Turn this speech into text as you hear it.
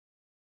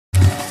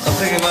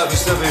think it might be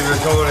still be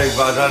recording,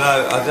 but I don't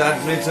know. I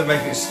need to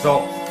make it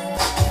stop.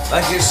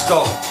 Make it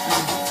stop.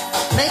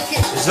 Make it.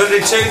 There's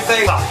only two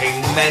things.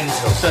 Fucking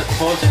mental. Set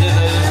pause it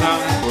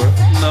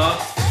No.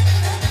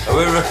 Are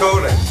we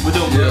recording? We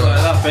don't do it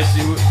like that,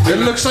 basically. It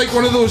looks like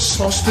one of those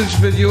sausage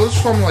videos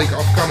from like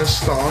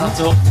Afghanistan.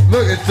 That's all.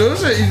 Look, it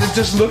does it. It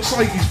just looks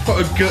like he's put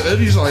a gut in.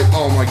 He's like,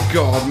 oh my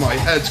god, my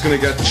head's gonna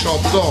get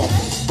chopped off.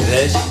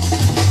 It is.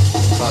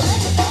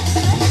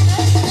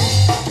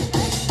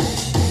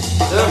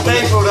 There are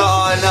people that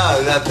I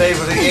know, there are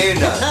people that you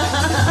know.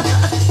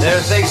 There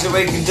are things that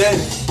we can do.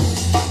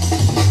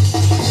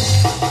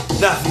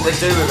 Nothing to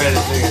do with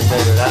anything to do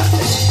with that.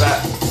 It's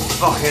about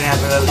fucking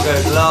having a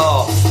good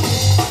laugh.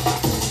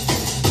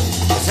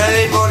 Does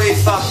anybody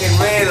fucking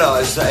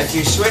realise that if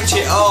you switch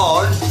it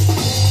on,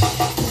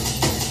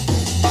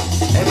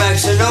 it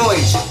makes a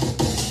noise?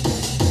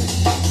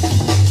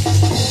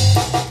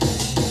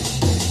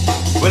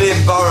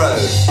 William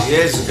Burroughs,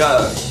 years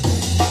ago,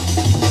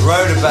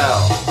 wrote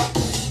about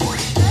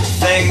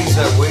things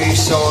that we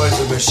saw as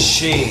a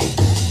machine.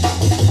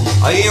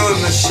 Are you a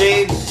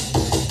machine?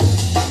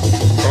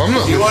 I'm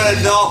not. If you want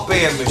to not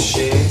be a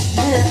machine,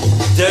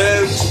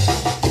 don't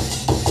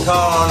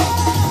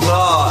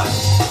comply.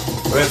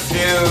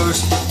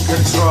 Refuse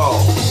control.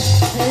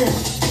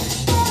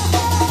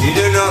 You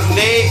do not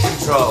need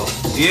control.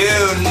 You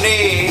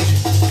need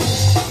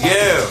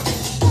you.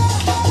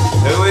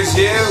 Who is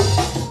you?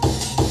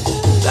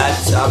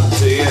 That's up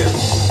to you.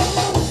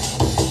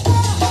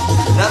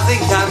 Nothing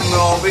can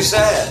more be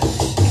said.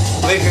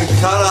 We can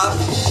cut up,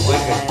 we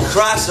can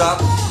crash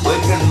up, we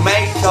can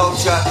make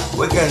culture,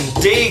 we can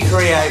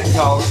decreate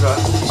culture,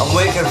 and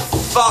we can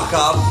fuck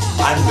up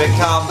and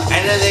become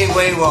anything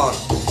we want.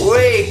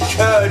 We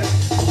could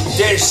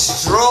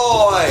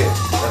destroy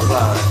the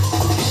planet.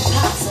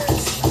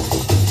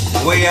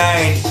 We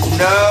ain't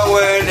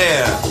nowhere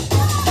near.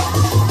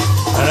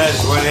 And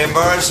as William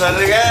Burroughs said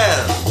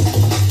again,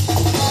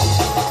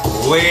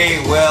 we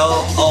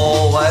will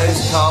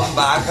always come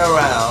back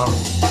around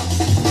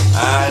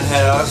and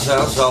head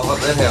ourselves off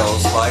at the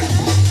hills like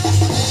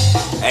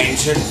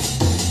ancient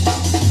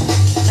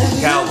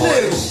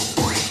cowboys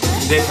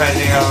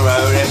defending our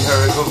own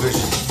empirical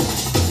vision.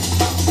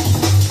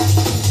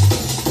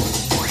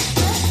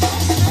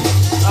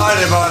 I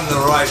demand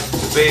the right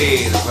to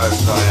be the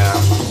person I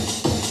am.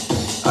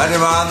 I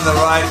demand the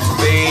right to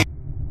be.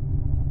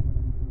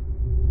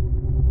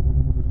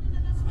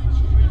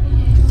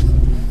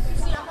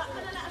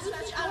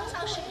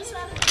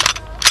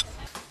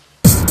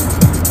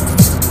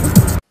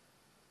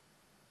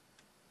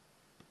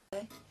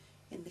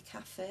 In the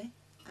cafe,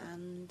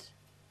 and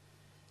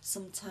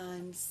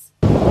sometimes.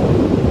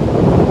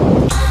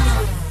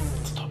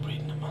 Stop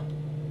reading it, man.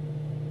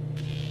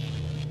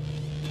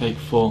 Take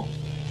 4.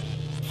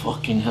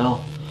 Fucking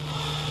hell.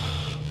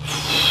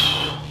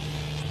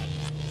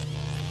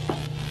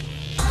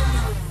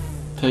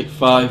 Take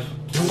 5.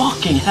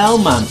 Fucking hell,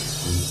 man.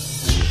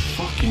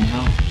 Fucking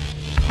hell.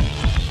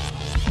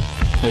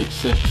 Take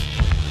 6.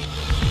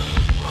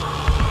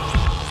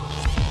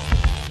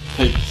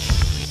 Take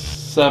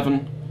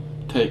 7.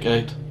 Take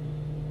 8.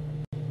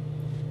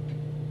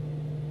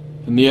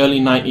 In the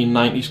early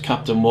 1990s,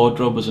 Captain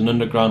Wardrobe was an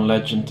underground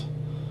legend.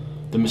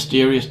 The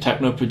mysterious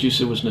techno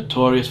producer was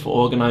notorious for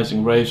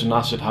organising raves and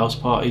acid house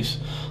parties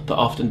that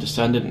often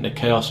descended into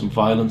chaos and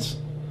violence.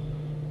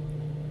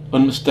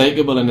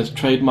 Unmistakable in his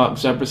trademark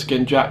zebra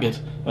skin jacket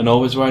and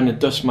always wearing a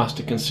dust mask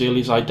to conceal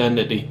his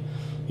identity,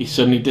 he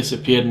suddenly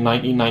disappeared in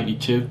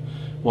 1992,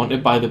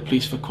 wanted by the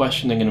police for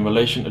questioning in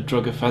relation to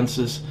drug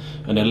offences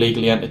and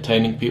illegally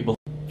entertaining people.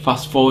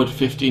 Fast forward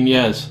 15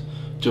 years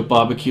to a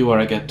barbecue where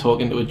I get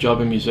talking to a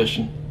jobbing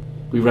musician.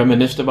 We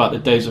reminisced about the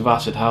days of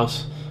acid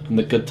house and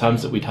the good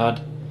times that we'd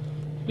had.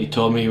 He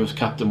told me he was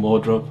Captain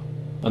Wardrobe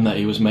and that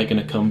he was making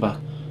a comeback.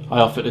 I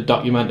offered to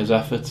document his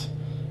efforts,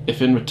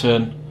 if in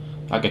return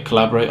I could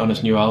collaborate on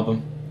his new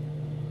album.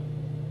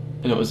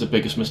 And it was the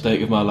biggest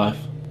mistake of my life.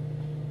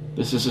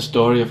 This is a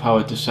story of how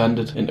I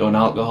descended into an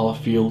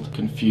alcohol-fueled,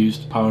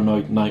 confused,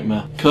 paranoid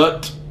nightmare.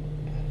 Cut!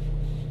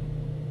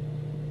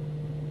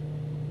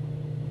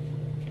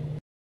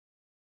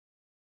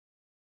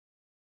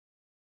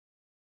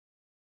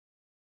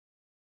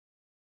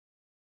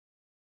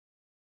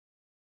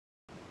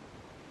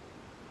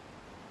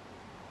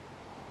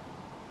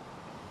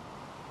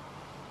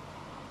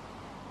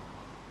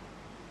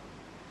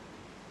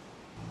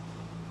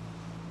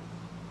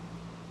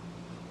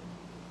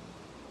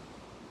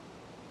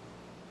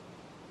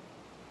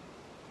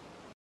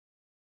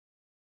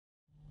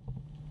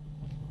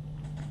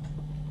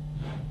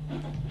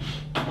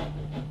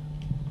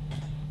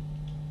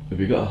 Have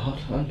you got a hat,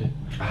 haven't you?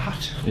 A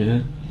hat?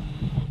 Yeah.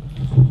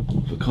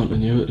 For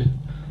continuity.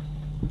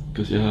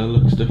 Because your hair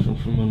looks different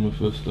from when we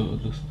first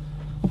started this.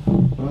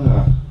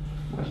 Ah,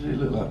 what did it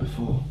look like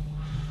before?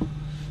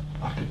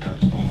 I could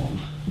touch on.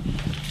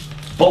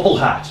 Bobble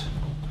hat!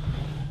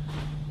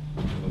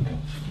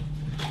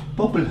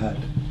 Bobble hat.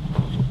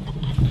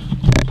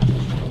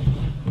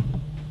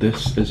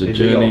 This is a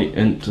journey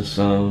into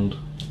sound.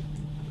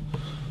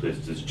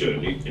 this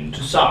journey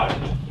into sound.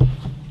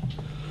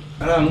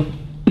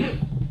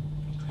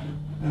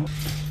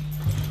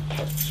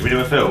 Should we do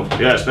a film?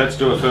 Yes, let's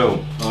do a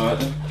film. Alright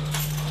then.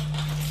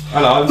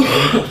 Hello.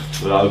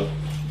 Hello.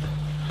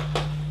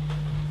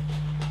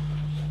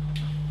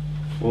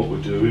 What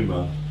we're doing,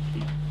 man?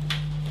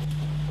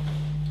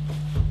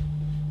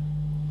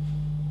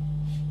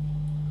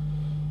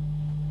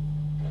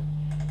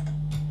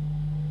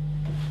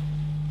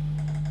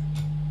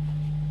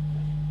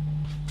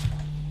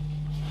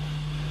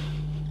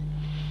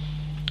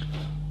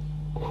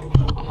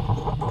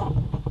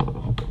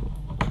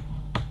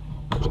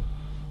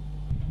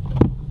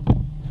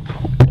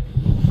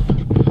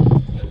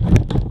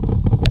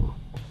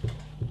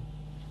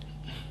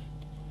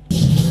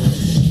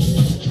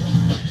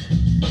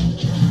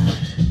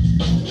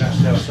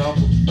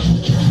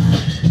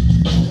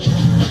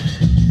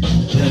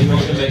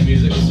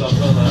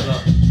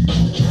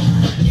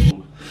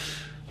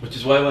 Which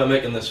is why we're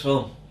making this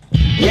film.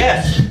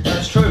 Yes,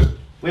 that's true.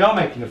 We are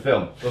making a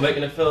film. We're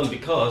making a film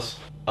because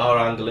our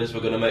angle is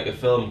we're going to make a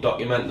film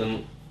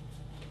documenting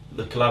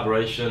the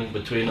collaboration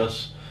between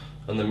us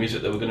and the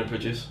music that we're going to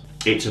produce.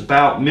 It's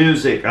about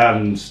music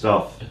and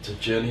stuff. It's a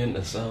journey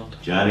into sound.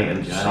 Journey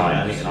into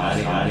sound.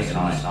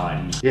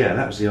 Yeah,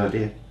 that was the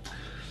idea.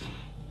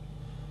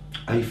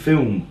 A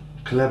film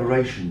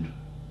collaboration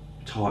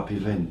type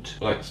event.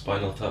 Like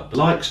Spinal Tap.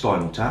 Like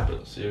Spinal Tap.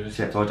 But serious.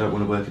 Except I don't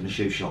want to work in a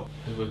shoe shop.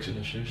 Who works in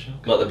a shoe shop?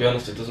 But to be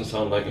honest, it doesn't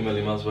sound like a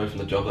million miles away from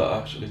the job that I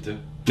actually do.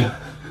 Is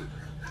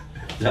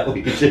that what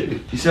you do?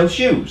 You sell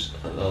shoes?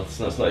 That's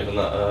not even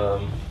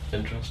that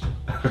interesting.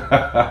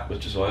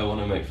 Which is why I want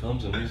to make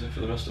films and music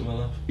for the rest of my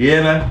life.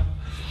 Yeah, man.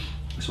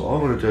 That's what I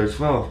want to do as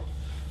well.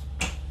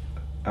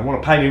 I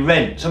want to pay me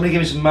rent. Somebody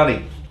give me some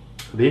money.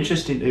 It'd be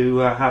interesting to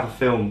have a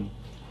film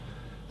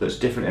that's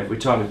different every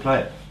time we play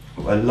it.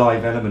 A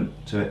live element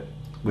to it,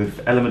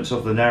 with elements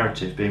of the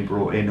narrative being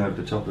brought in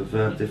over the top of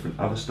different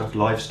other stuff,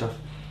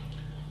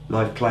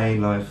 live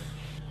playing, live.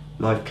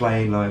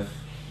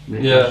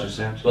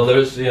 Yeah. Well, there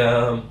is the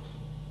I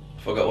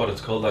forgot what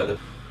it's called, like the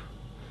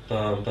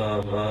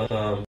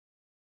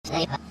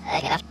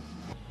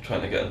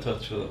trying to get in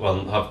touch with.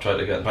 Well, I've tried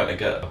to get.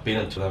 I've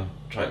been into them.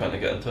 Trying to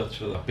get in touch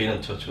with. I've been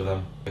in touch with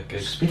them.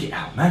 Spit it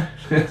out, man.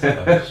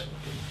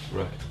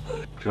 Wrecked.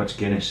 Too much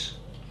Guinness.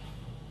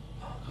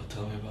 Oh, God,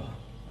 tell me about it.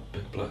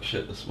 Big black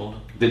shit this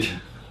morning. Did you?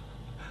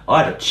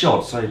 I had a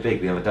chod so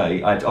big the other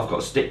day. I've got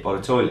a stick by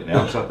the toilet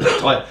now. So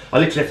I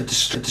literally have to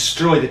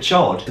destroy the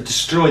chod. To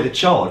destroy the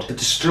chod. To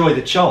destroy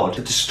the chod.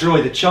 To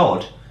destroy the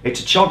chod. It's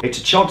a chod. It's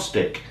a chod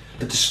stick.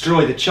 To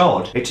destroy the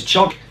chod. It's a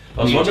chod.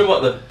 I was wondering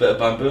what the bit of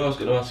bamboo. I was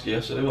going to ask you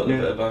yesterday what the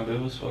bit of bamboo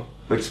was for.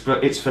 It's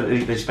for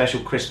the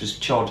special Christmas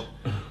chod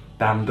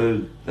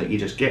bamboo that you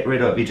just get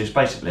rid of. You just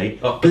basically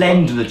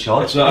blend the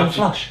chod and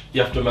flush.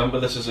 You have to remember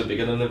this is the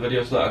beginning of the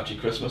video. It's not actually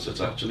Christmas.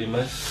 It's actually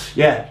May.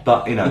 Yeah,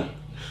 but you know,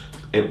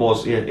 it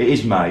was. Yeah, it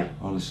is May.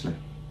 Honestly,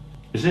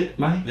 is it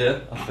May?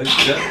 Yeah, I think.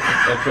 Yeah,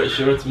 I'm pretty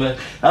sure it's May.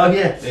 Oh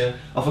yeah. Yeah.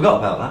 I forgot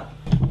about that.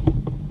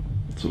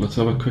 So let's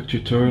have a quick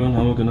tutorial on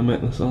how we're going to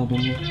make this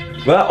album.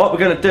 Well, what we're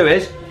going to do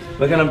is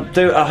we're going to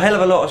do a hell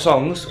of a lot of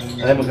songs, and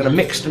then we're going to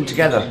mix them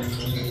together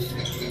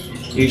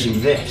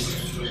using this.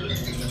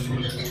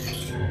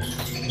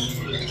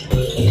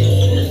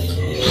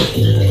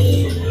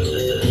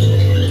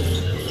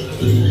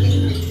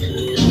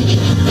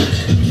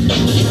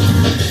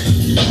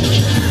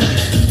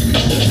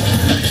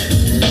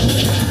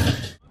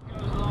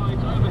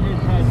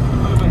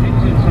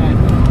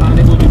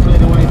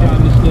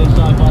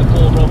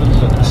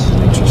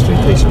 Interesting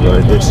piece of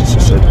road. This is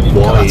just a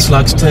wide.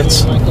 Slag's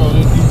tits.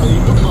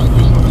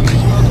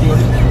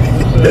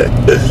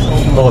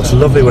 Oh, it's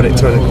lovely when the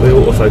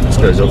autofocus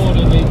goes off.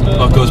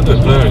 Oh, it goes a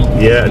bit blurry.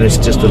 Yeah, and it's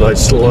just to like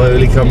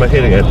slowly come back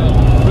in again.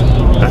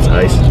 That's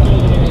ace.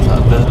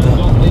 That bit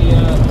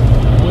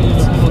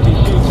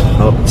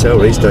Oh, tell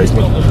these days,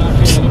 man.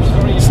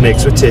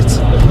 Snakes with tits.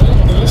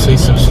 You see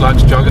some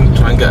slags jogging,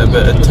 try and get a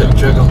bit of tit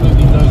jiggle.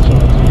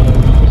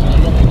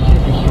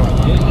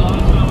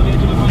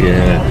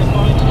 Yeah.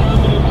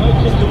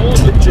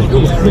 Tit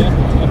jiggle.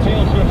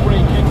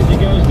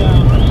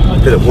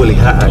 Bit of woolly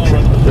hat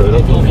action going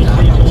on.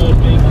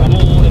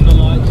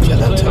 Yeah,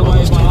 that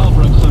tells.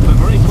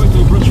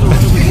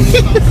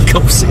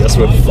 Come see us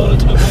with fun.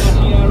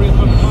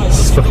 This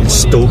is fucking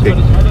stalking.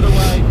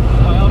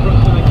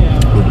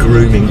 We're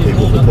grooming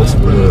people for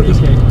possible murders.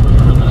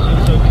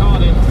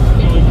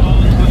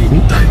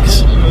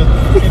 Thanks.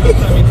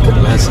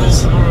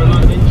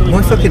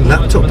 My fucking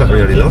laptop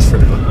battery only lasts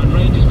forever.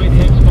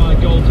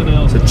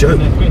 It's a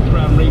joke. I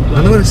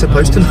know when it's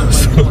supposed to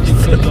last for.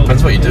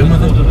 Depends what you're doing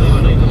with it.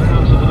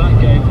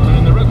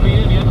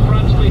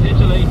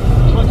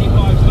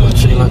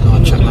 Actually, like,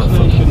 oh, check that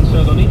fucking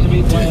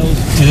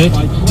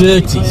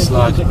dirty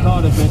slag.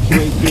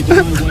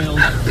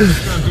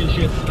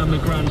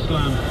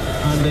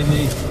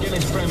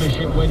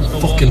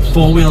 Fucking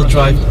 4-wheel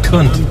drive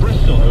cunt.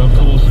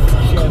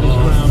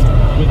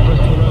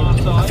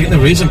 I think the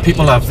reason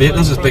people have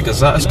vehicles as big as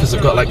that is because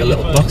they've got like a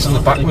little box in the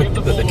back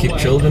that they keep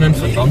children in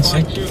for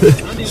nonsense.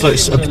 So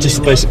it's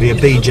just basically a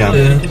bee jam.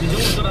 Yeah.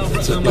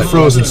 It's a, like,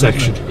 frozen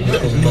section.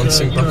 Little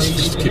nonsense box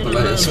just to keep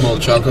a small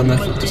child on there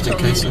just in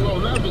case.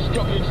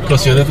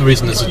 Plus the other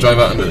reason is to drive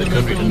out into the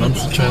country to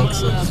nonce the child,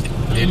 so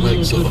you need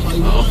like sort of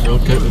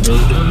off-road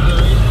capability.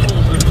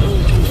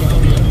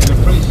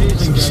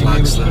 Some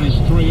slags there.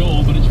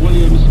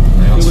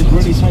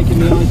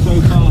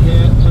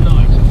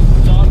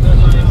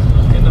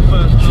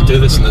 Should do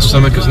this in the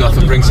summer because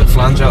nothing brings the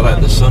flange out like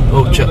the sun.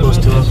 Oh, check those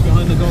two out.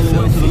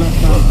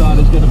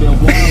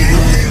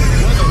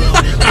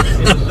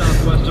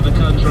 Southwest of the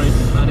country,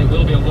 and it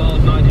will be a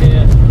wild night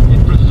here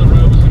if Bristol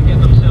Rovers can get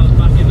themselves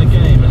back in the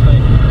game as they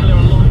clear a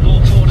long ball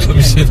forward. Let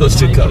me see those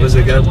two covers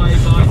again. Yeah,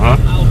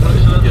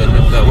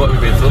 what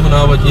we've been filming,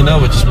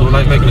 we're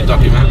like making a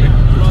documentary.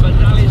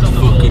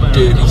 Fucking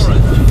dirty son.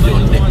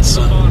 You're nicked,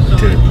 son.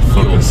 Dirty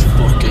fuckers. You're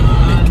fucking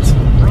nicked.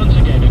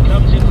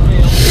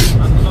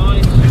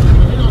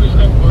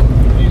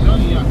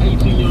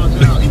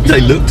 They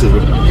look to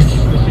them.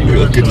 You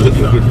got a good look at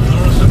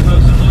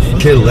them.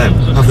 Kill them.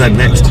 Have them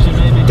next.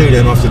 Do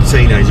them after the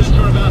teenagers.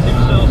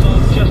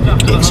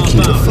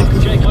 Execute the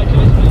fuckers.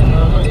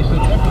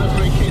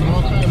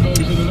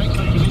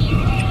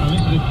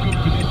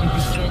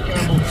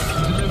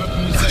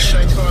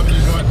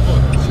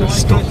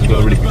 Stop. You've got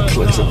to really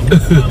close up.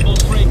 Get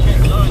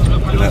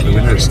out the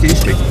window.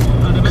 Excuse me.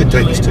 Could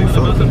take this too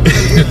far.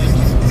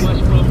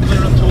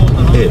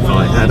 If I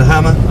had a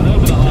hammer.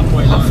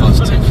 How far's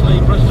too far?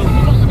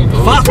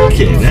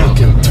 Fucking hell.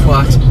 Fucking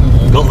twat.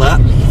 Got that.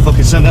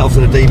 Fucking send that off to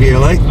the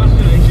DVLA.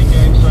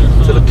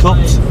 To the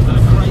cops.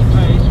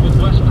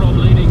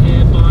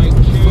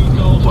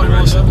 Boy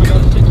racer.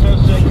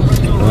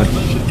 Right.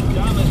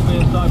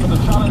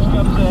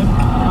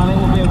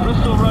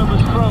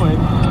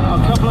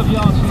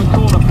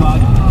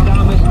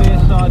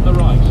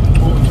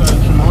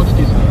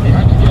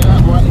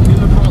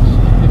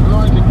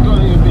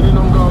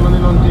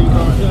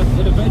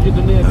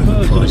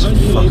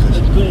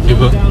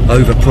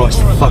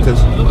 Overpriced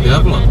fuckers. What, the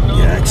Avalon?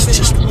 Yeah, it's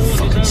just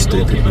fucking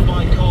stupid,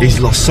 man. He's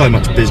lost so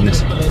much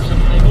business.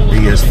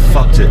 He has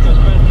fucked it.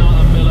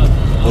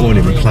 I won't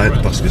even play at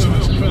the bus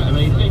business.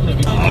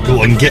 Oh,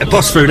 go on and get a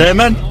bus through there,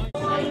 man.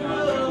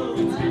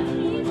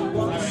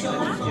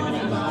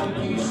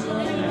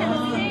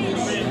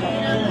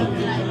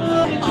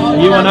 Are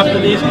you on after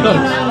these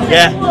cunts?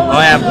 Yeah,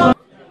 I am.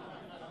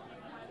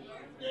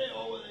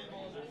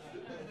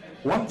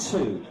 1,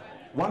 2,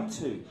 1,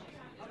 2.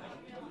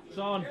 It's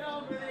on.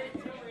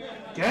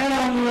 Get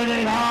on with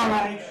it,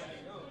 alright.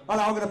 Oh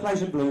no, I'm gonna play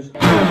some blues.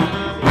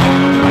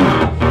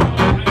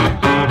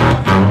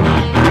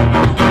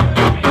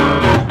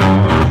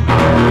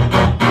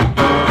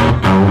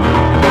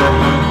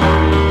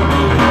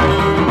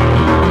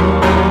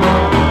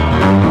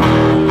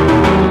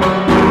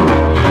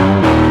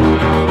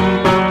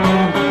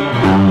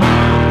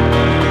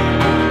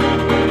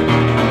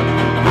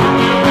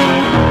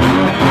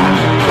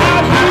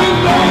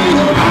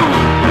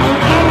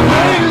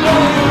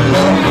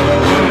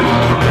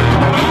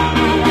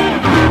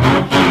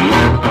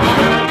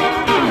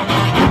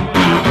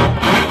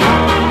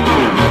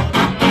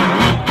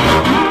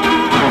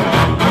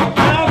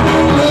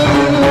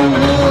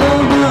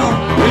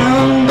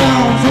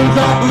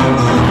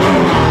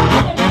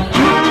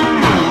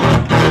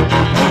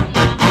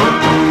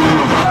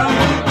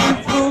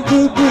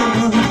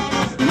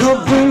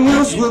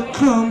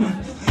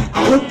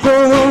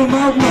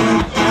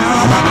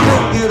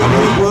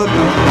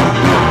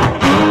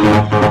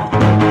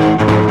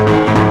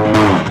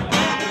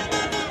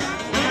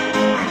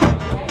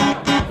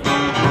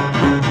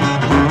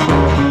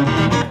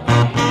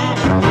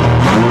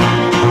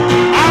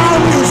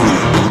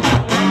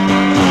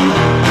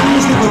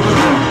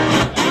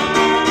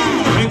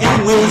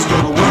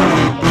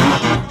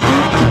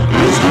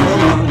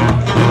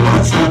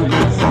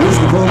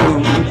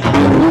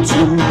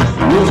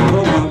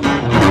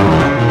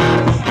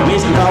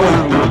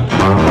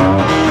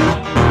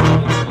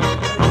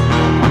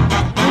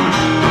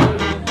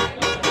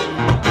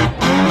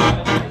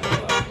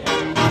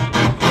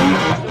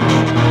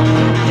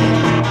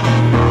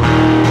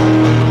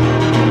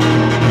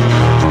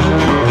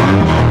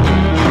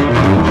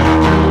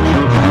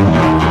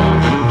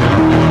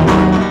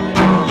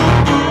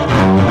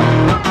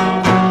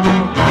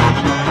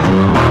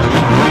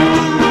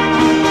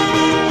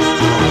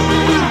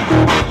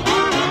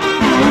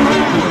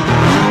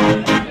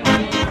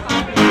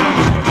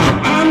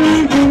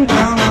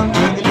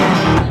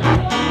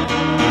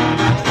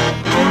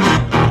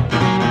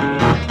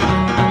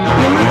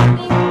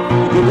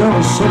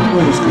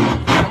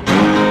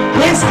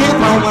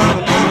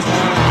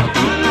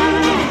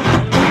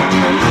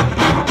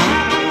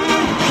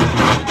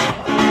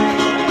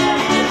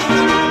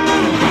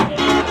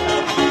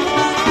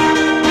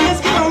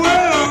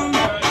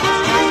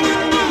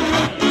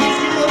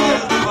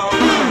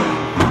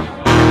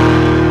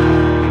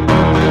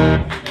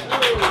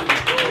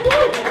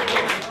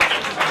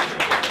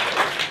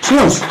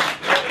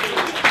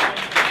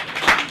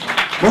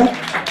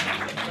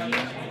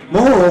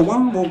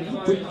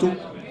 Okay,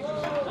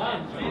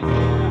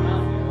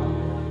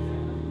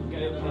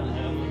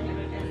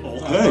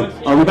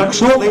 I'll be back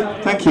shortly.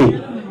 Thank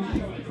you.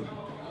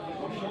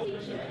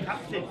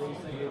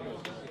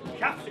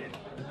 Captain.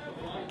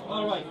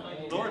 All right.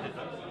 Lord.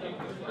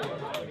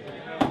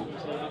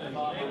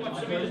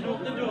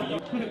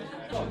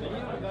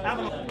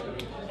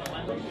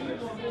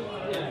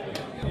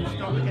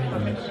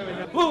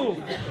 Well,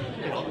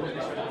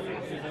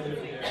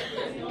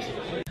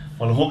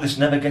 I hope this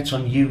never gets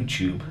on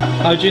YouTube.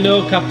 How do you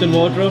know Captain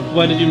Wardrobe?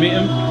 When did you meet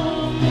him?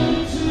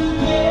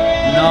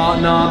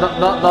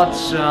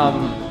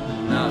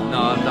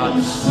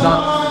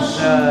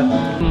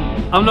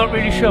 I'm not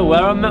really sure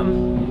where I met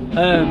him.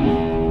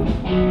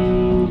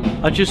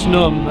 I just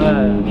know him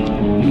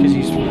because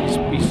he's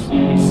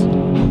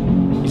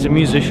a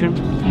musician.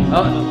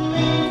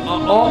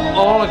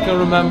 All I can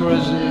remember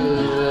is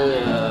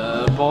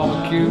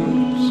barbecue.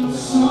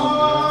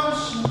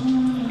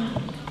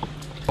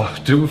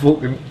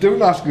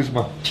 Don't ask us,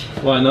 man.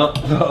 Why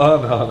not?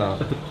 No.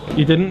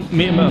 You didn't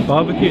meet him at a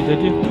barbecue,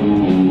 did you?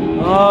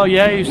 Oh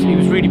yeah, he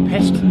was really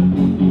pissed.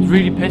 He was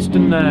really pissed,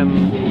 and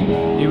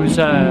he was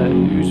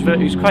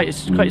quite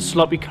a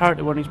sloppy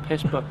character when he's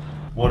pissed. But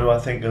What do I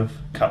think of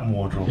Captain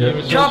Wardrobe?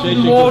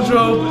 Captain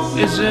Wardrobe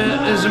is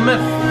a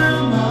myth.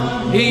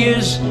 He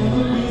is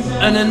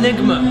an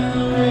enigma.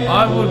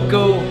 I would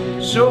go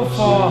so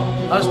far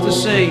as to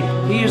say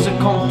he is a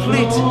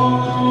complete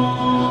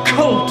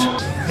cult.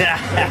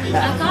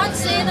 I can't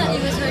say that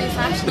he was very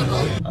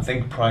fashionable. I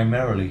think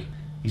primarily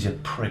he's a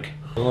prick.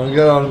 I want to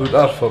get on with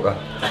that fucker.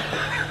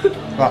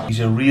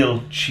 He's a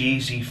real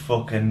cheesy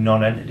fucking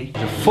non-entity.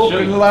 He's a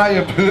fucking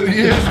liar, but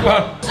he is,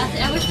 man.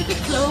 I wish we could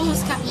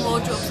close Captain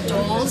Wardrobe's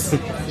doors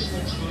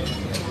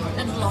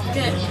and lock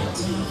it.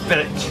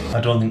 I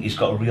don't think he's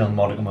got a real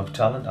modicum of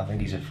talent. I think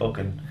he's a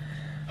fucking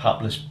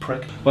hapless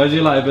prick. Where's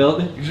your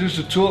liability? He's just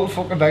a total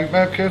fucking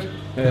nightmare, kid.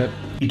 Yeah.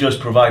 He does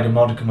provide a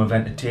modicum of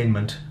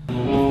entertainment.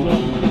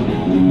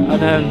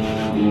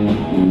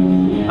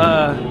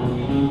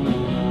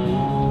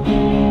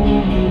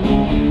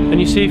 And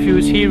you see, if he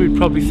was here, he'd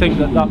probably think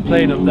that that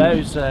plane up there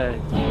is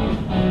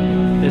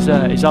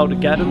out to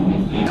get him.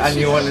 And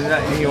you want to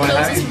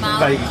Close his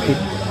mouth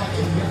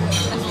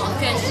and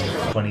lock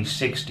it. When he's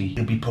 60,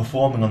 he'll be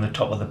performing on the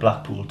top of the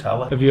Blackpool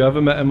Tower. Have you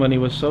ever met him when he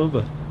was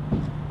sober?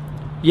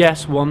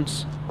 Yes,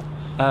 once.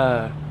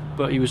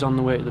 But he was on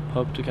the way to the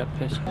pub to get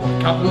pissed.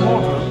 Captain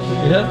Wardrobe.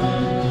 Yeah.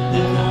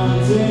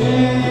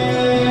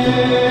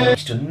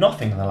 He's done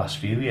nothing in the last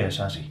few years,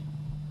 has he?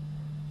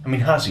 I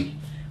mean, has he?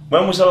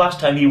 When was the last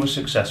time he was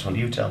successful?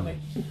 You tell me.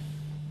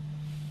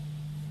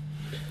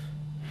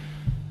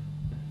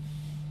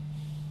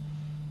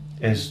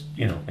 Is,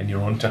 you know, in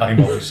your own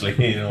time, obviously,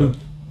 you know.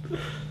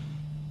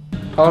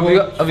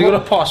 Have you got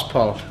a pass,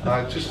 pal?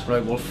 I just...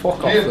 Right, well,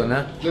 fuck off then,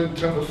 eh? Don't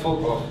turn the fuck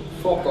off.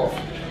 Fuck off.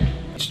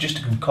 It's just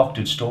a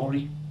concocted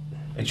story.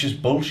 It's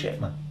just bullshit,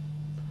 man.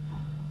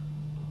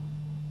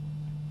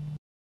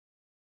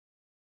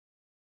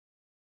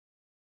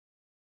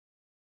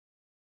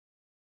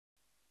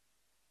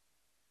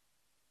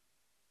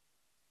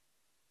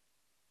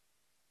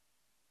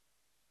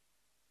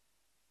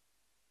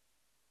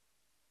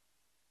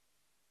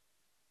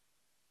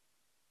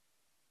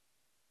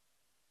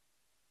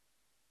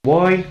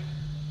 Why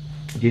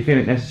do you feel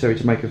it necessary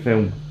to make a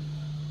film?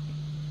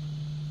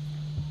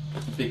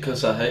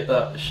 Because I hate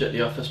that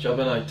shitty office job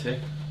in IT.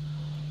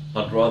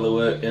 I'd rather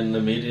work in the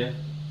media.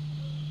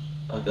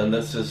 And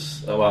this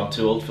is, oh, I'm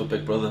too old for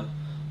Big Brother.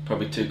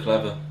 Probably too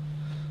clever.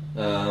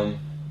 And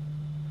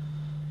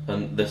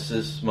this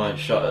is my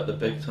shot at the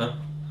big time.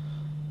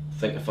 I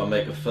think if I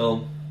make a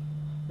film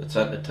that's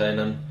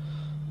entertaining,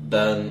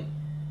 then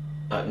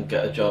I can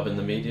get a job in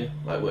the media,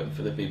 like working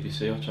for the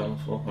BBC or Channel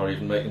 4, or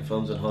even making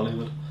films in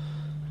Hollywood.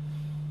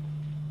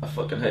 I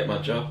fucking hate my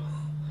job.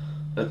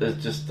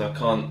 It's just, I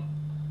can't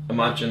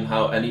imagine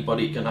how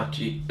anybody can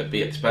actually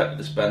be expected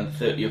to spend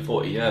 30 or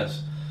 40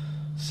 years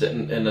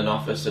sitting in an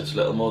office that's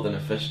little more than a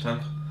fish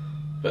tank,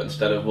 but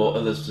instead of water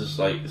there's just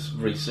like this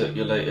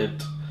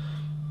recirculated,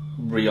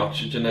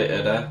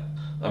 reoxygenated air.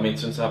 I mean,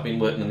 since I've been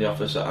working in the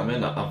office that I'm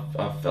in,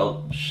 I've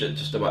felt shit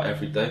just about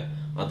every day.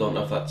 I don't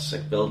know if that's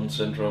sick building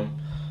syndrome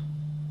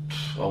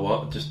or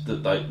what, just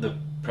the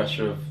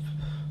pressure of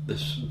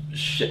this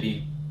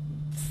shitty,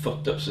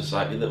 fucked up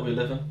society that we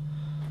live in.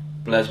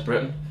 Blair's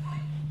Britain,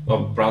 or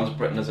Brown's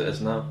Britain as it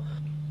is now.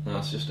 No,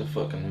 it's just a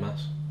fucking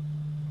mess.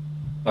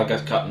 I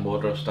guess Captain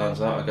Wardrobe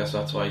stands out. I guess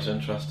that's why he's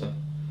interesting.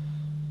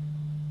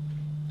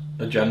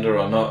 Agenda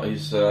or not, he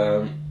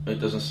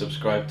doesn't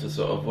subscribe to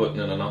sort of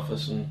working in an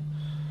office and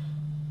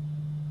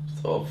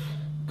sort of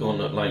going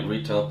to like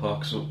retail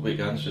parks at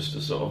weekends just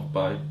to sort of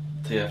buy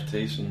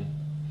TFTs and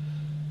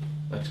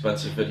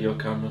expensive video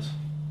cameras.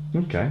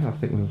 Okay, I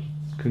think we'll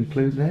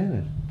conclude there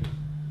then.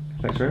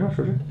 Thanks very much,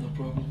 Roger. No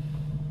problem.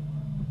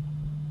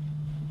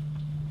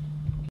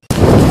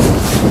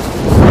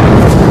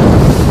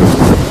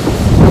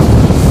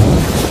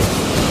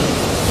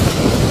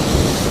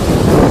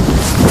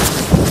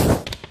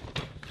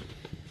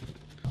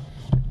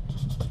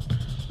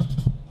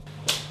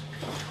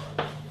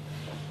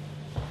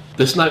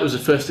 This night was the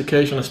first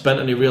occasion I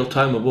spent any real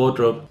time with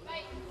wardrobe.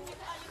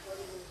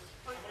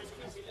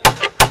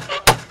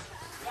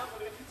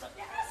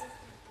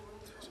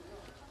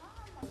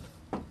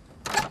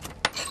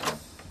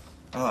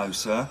 Hello,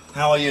 sir.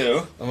 How are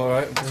you? I'm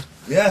alright.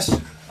 Yes.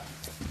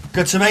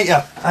 Good to meet you.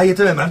 How you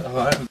doing, man?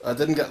 Alright. I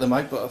didn't get the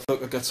mic, but I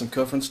thought I'd get some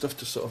cover and stuff,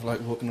 just sort of like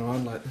walking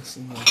around like this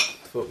and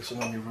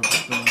focusing on your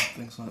rubbish and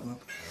things like that.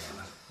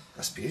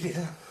 That's beauty,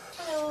 yeah.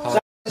 Hello. So,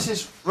 this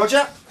is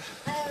Roger.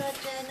 Hi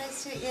Roger,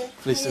 nice to meet you.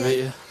 Pleased to meet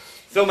you.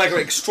 Filmmaker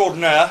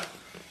extraordinaire.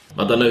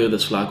 I don't know who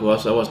this flag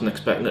was, I wasn't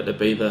expecting it to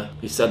be there.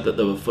 He said that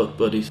they were fuck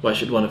buddies, but I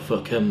should want to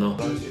fuck him though.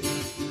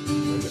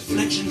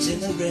 Reflections in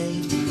the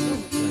rain.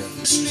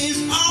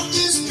 Sleep on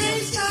this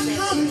strange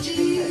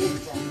psychology.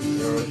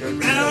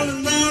 Round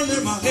and round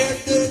in my head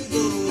they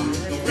go.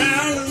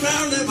 Round and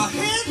round in my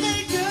head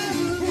they go.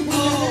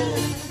 Oh,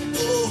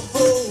 oh,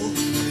 oh.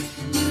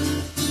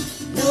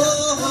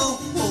 Whoa,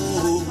 oh, oh.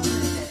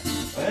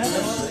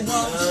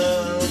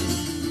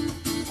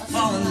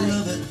 Fall in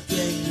love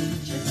again.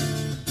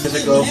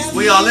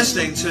 We are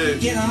listening to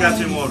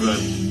Captain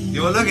Wardrobe.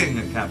 You are looking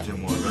at Captain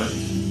Wardrobe.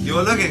 You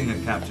are looking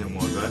at Captain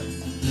Wardrobe.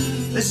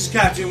 This is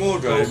Captain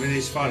Wardrobe in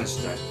his finest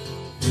state.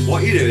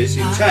 What you do is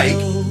you take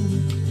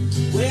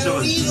some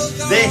of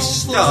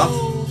this stuff,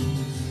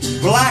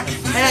 black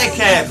hair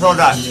care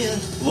product,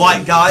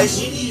 white guys.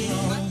 You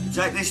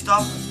take this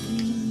stuff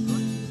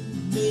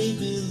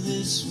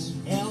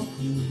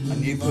and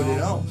you put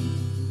it on.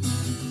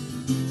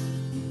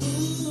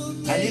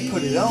 And you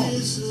put it on.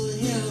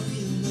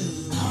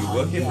 You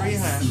work it for your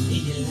hand.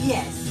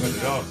 Yes. Put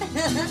it on.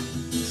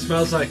 It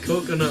smells like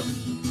coconut.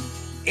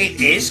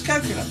 It is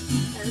coconut.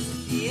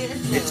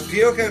 It's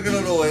pure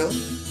coconut oil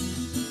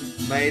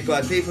made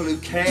by people who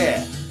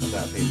care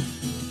about people.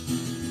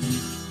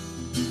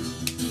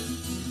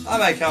 I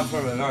may come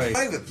from a very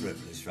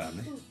privileged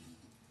family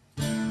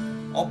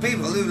of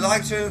people who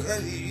like to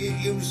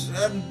use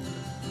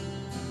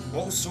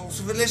all sorts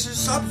of illicit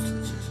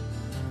substances.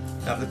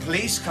 Have the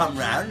police come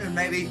round and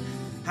maybe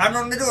hammer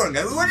on the door and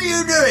go, "What are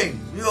you doing?"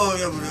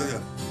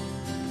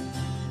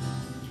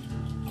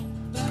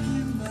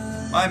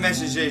 My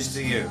message is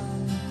to you.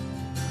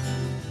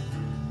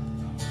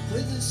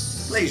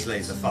 Please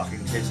leave the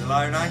fucking kids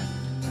alone, eh?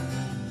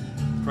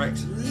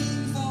 Pricks.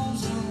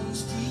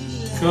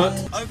 Cut.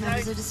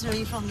 Okay. Do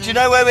you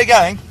know where we're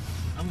going?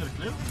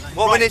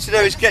 What we need to do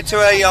is get to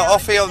a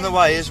offie on the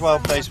way as well,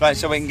 please, mate,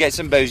 so we can get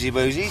some boozies.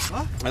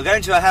 We're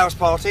going to a house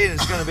party and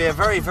it's going to be a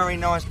very, very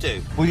nice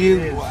do. Will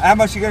you? How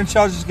much are you going to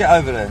charge us to get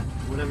over there?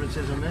 Whatever it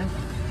says on there.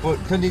 Well,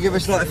 can you give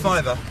us like a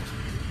 £5?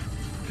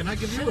 Can I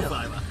give you a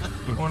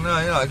 £5? Well, no,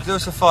 you know, do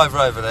us a £5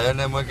 over there and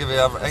then we'll give you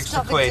an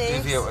extra quid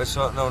if you a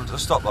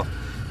stop off.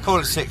 Call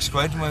it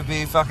 £6 and we'll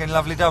be fucking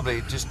lovely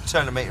doubly. Just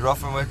turn the meter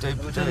off and we'll do. If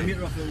I turn the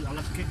meter off, I'll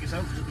have to kick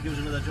yourself because it gives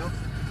another job.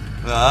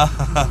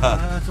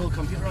 It's all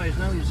computerised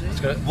now, you see.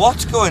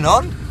 What's going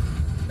on?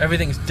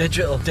 Everything's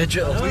digital.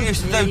 We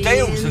used to do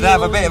deals and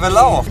have a bit of a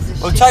laugh.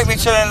 Well, take me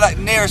to the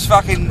nearest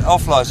fucking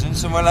off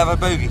licence and we'll have a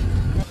boogie.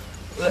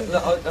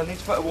 Look, I need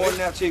to put a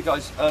warning out to you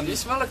guys. Do you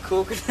smell like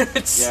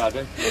coconuts? Yeah, I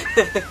do.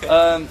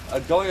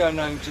 A guy I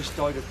know just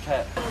died of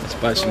cat. Let's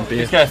buy some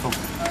beer. Be careful.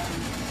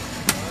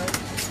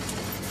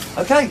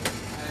 Okay,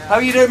 how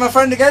are you doing, my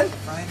friend, again?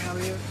 Fine, how are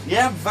you?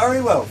 Yeah,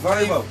 very well,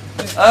 very well.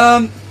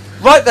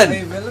 Right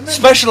then,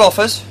 special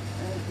offers.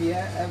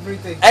 Yeah,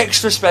 everything.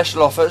 Extra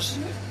special offers.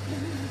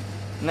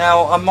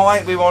 Now, I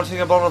might be wanting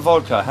a bottle of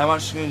vodka. How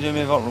much are you going to do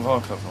me a bottle of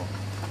vodka for?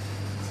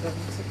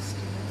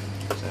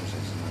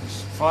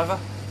 $7.60. £5?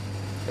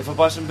 If I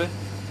buy some beer?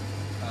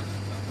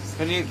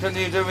 Can you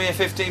do me a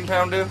 £15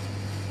 deal?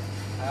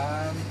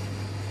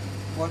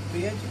 What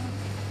beer do you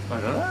want? I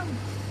don't know.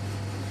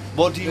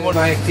 What do you want?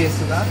 Buy a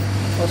case of that?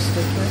 Cost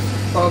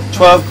of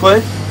 12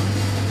 quid?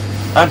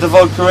 Add the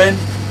vodka in?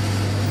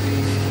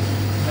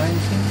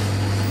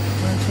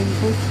 19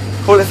 quid.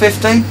 Call it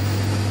 15?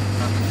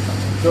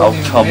 Don't Oh,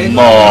 come make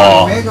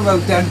on. Make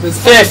about 10%.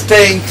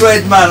 15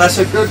 quid, man. That's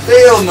a good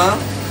deal, man.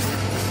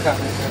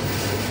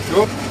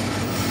 Sure.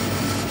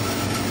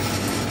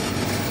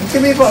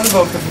 Give me a bottle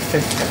of vodka for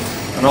 15.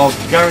 And I'll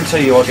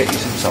guarantee you I'll get you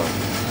some salt.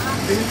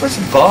 Put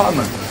some barter,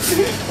 man. Is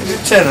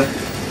it tenner?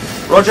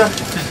 Roger?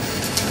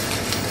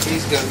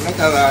 He's good. Look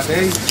at that,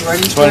 eh?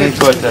 20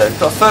 quid there.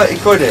 Got 30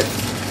 quid here.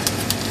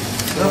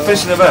 You're not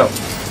pissing about.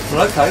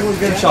 Well, okay, what are you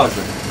going to charge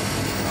them?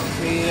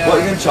 What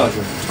are you going to charge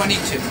them?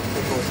 22.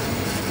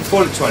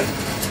 Call it 20. 22,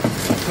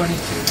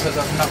 because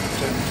I'm not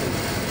 22.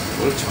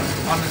 Call it 20.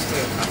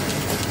 Honestly,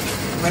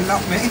 we're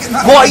not making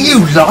that. What are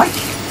you like?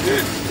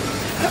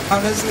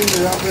 Honestly,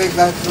 we're not making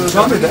that.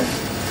 Tell me that.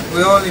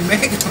 We only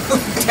make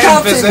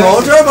Captain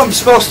Wardrobe, I'm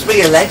supposed to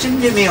be a legend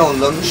in me on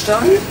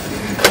lunchtime.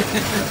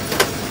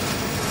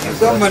 You've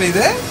got money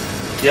there?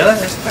 Yeah.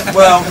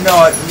 Well, no,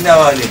 I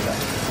need that.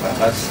 Well,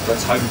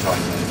 that's home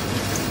time. Then.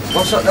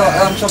 What's that?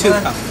 I'm talking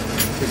about.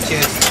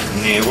 Cheers.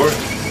 Newer.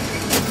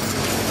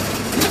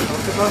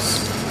 Look at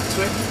us.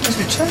 Just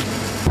a check.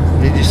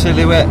 Need your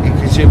silhouette,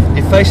 because your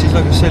face is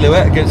like a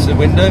silhouette against the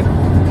window.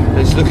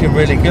 It's looking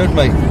really good,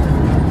 mate.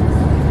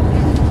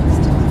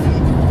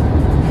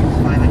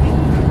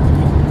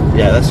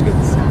 Yeah, that's good.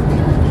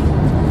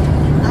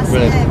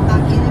 Brilliant.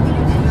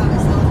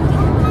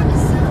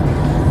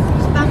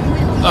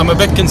 I'm a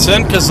bit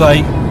concerned because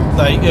I'll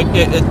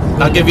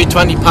give you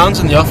 £20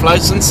 in the off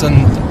licence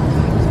and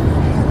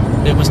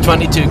it was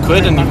 22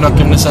 quid and you've not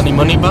given us any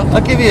money back.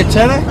 I'll give you a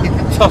tenner, you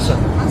tosser.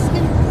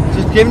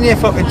 Just giving you a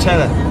fucking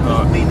tenner.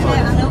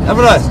 Have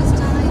a look.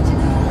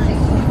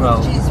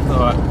 Well,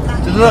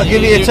 alright. Did I not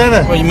give you a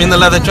tenner? Well, you mean the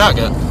leather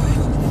jacket?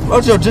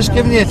 Roger, just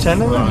giving you a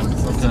tenner. Right,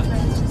 okay.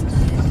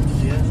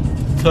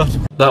 Cut.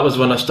 That was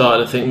when I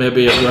started to think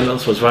maybe everyone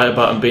else was right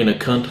about him being a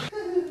cunt.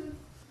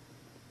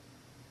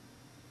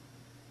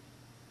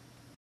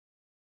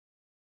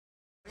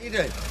 What are you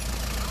doing?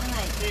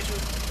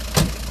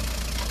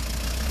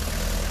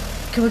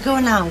 Can we go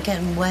now? I'm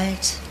getting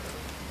wet.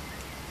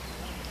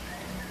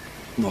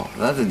 Well,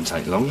 that didn't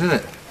take long, did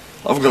it?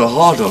 I've got a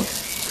hard on.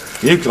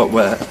 You got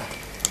wet.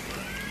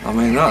 I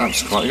mean,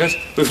 that's quite good.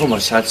 We've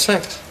almost had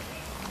sex.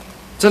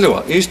 Tell you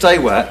what, you stay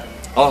wet,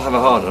 I'll have a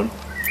hard on,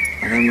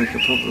 and then we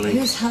could probably...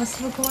 Whose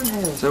house are we going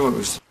to? So what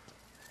was...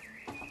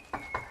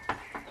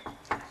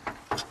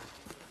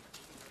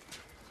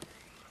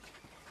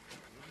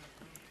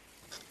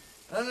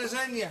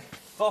 Lasagna,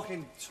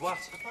 fucking twat.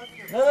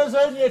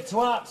 Lasagna,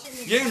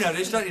 twat. You know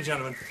this, don't you,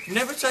 gentlemen?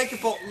 Never take a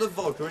bottle of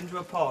vodka into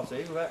a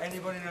party without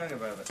anybody knowing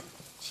about it.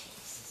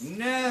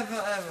 Never,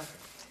 ever.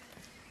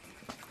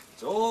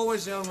 It's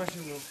always the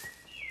old-fashioned rule.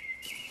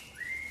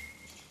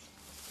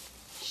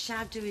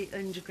 Shadowy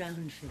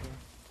underground figure.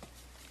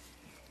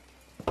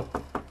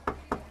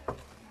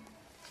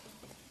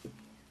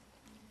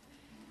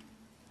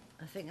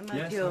 I think it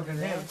might be over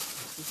there.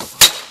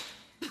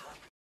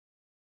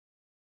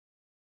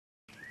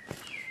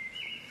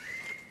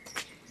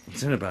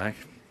 It's in a bag.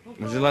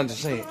 Would you like to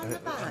see it?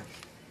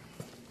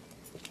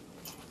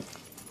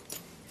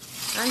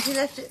 Auntie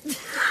left it.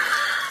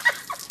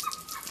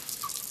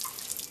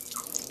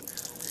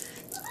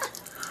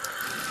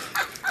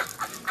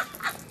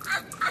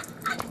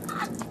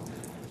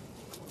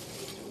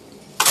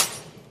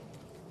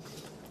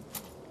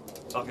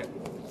 Okay.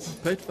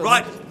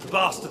 Right,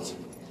 bastards.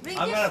 Ring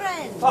I'm your gonna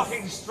friends.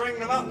 fucking string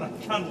them up, that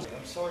cunt.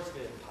 I'm sorry to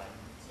be a pain.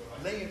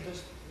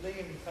 Liam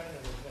and Fenner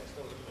was next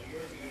door.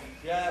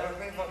 Yeah, we're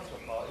going back to a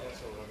party,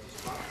 that's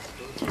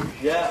all.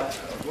 Yeah,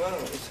 well,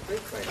 it's a big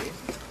venue.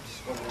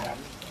 Just wondering.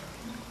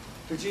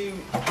 Could you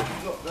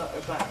got that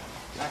back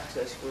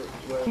access for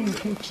where? In the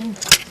kitchen.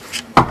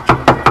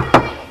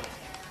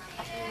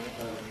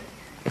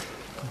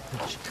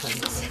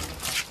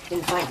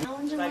 Invite no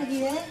one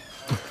here.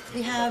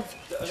 We have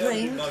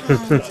drinks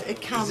and a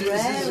camera.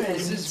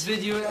 Is this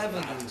video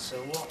evidence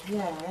or what?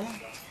 Yeah.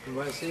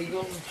 Where's he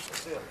going?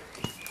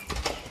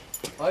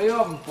 Oh, you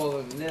haven't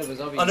bothered the neighbours,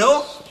 have you? I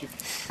know.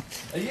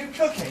 Are you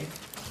cooking?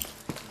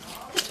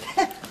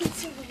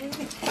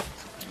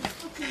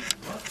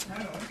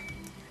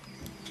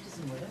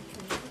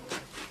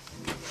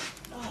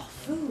 Oh,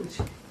 food.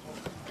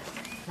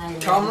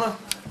 Camera?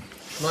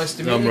 Nice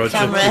to meet you.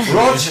 Roger.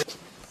 Roger.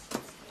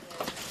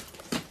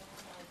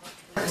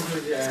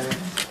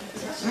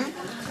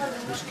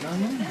 What's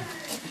going on?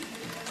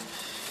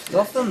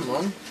 Nothing,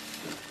 man.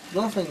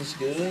 Nothing's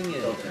going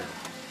yet.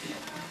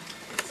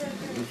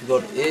 We've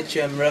got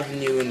HM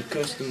Revenue and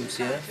Customs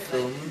here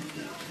filming.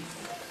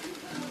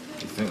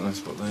 You think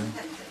that's what they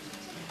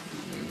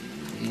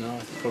are? No,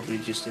 probably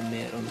just a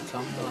mate on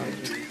camera.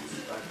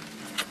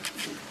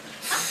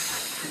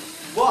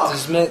 What?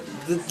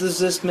 Does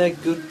this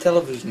make good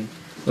television?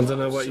 I don't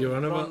know what you're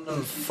on about.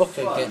 Random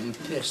fucker getting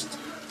pissed.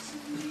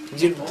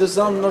 Does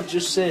that not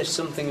just say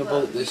something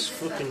about this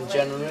fucking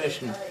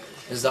generation?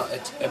 Is that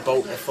it's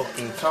about a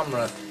fucking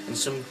camera and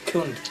some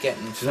cunt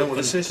getting Do you know what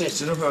this is? pissed?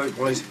 Do you know how it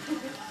was?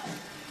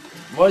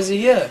 Why is he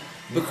here?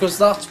 Because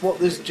that's what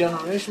this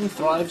generation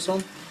thrives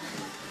on.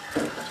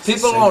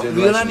 People aren't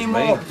real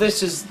anymore.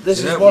 This is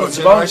what it's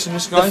about.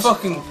 They're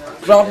fucking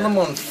grabbing them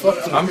on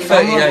fucking I'm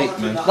camera. 38,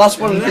 man. That's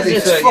what it is.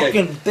 It's 38.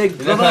 fucking Big You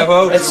know Brother. how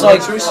old It's you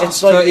like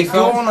are? you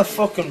go on a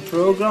fucking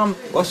program.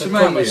 What's to the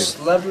matter become a with you?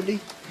 celebrity.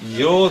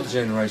 You're the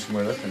generation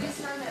we're looking at.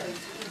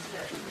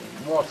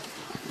 What?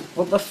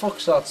 What the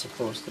fuck's that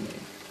supposed to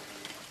mean?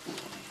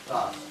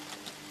 I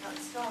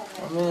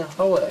mean,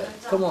 hello.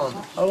 Come on.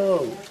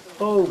 Hello.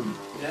 Home.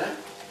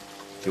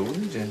 You're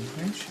the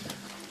generation.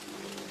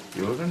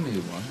 You're the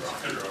new one.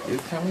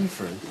 You're coming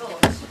through.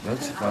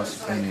 Lots of us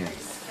have been here.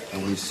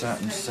 And we sat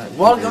and sat.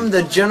 Welcome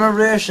to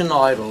Generation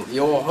Idol,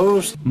 your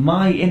host.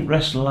 My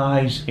interest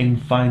lies in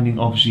finding,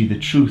 obviously, the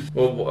truth.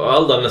 Well,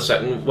 hold on a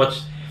second.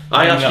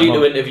 I asked you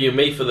to interview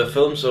me for the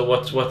film, so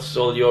what's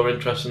all your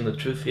interest in the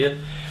truth here?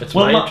 If it's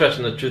my interest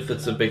in the truth,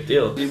 it's a big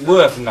deal. You're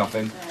worth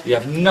nothing. You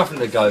have nothing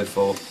to go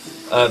for.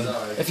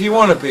 If you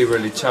want to be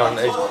really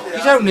talented,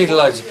 you don't need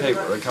loads of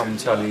people to come and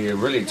tell you you're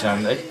really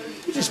talented.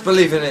 You just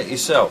believe in it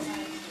yourself.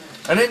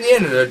 And at the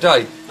end of the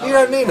day, you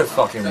don't need a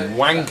fucking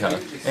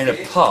wanker in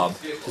a pub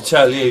to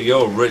tell you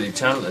you're really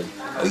talented.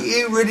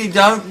 You really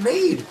don't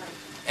need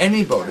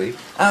anybody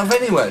out of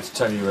anywhere to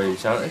tell you you're really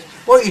talented.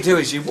 What you do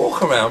is you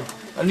walk around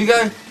and you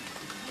go,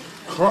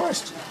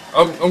 Christ,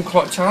 I'm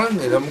quite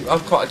talented, I'm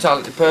quite a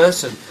talented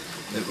person.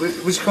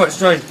 It was quite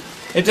strange.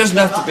 It doesn't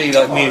have to be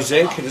like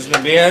music, it doesn't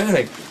have to be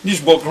anything. You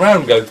just walk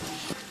around and go,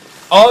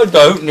 I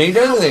don't need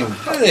anything.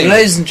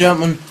 Ladies and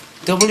gentlemen,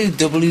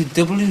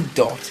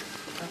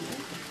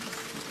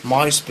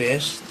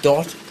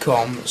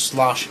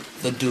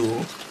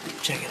 www.myspace.com/theduel.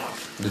 Check it out.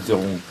 The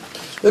Duel.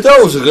 The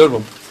Duel's a good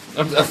one.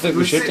 I think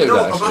we should do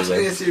that I'm actually.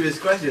 asking a serious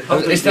question.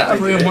 Is that a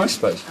real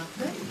MySpace?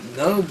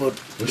 No, but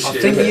I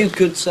think you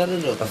could set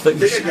it up. I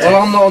think we should.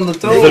 Well, I'm not on the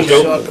Duel,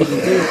 so I couldn't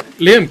do it.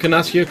 Liam, can I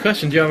ask you a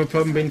question? Do you have a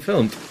problem being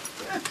filmed?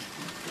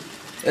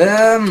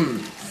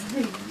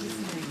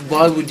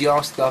 Why would you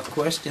ask that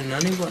question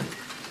anyway?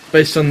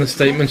 Based on the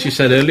statements you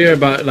said earlier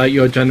about like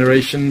your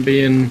generation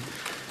being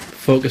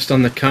focused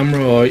on the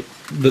camera, or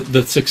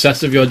the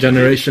success of your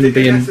generation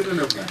being...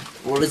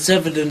 Well, it's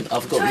evident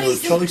I've got no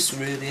choice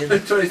really.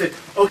 Okay.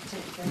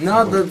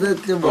 No, well,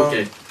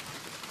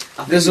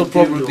 this will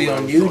probably be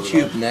on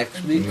YouTube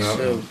next week,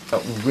 so...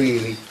 Not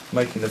really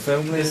making a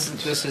film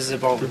This is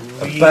about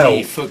really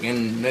bell.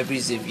 fucking maybe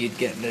as if you'd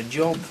get a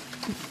job.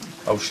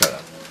 Oh, shut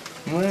up.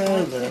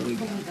 Well, there we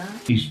go.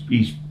 He's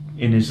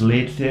in his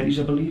late 30s,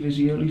 I believe. Is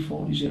he early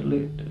 40s or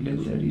late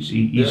 30s?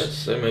 Yes,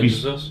 same age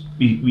as us.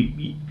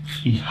 He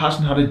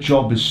hasn't had a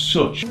job as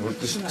such.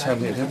 Just tell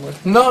me, didn't we?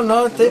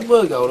 No, it did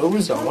work out. It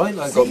was alright.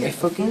 I got my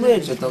fucking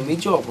wage. I done my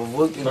job. I've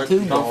worked in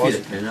 2 doors,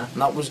 and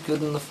that was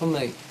good enough for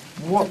me.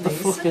 What the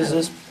fuck is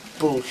this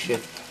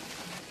bullshit?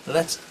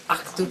 Let's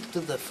act up to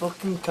the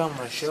fucking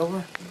camera, shall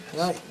we?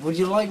 Yeah. Would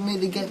you like me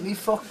to get me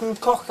fucking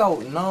cock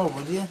out? No,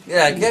 would you?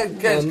 Yeah, get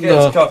his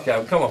cock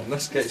out. Come on,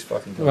 let's get his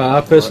fucking cock out. Well, I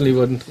personally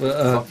wouldn't.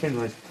 But, fucking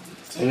like,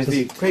 if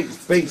he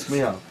beats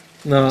me up,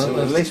 no, so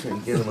at least we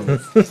can give him a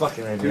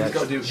fucking Who's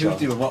got to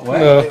do what way?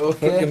 No,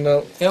 Okay.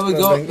 no. Here we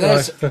go.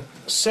 There's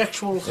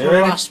sexual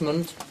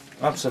harassment.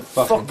 That's a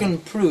Fucking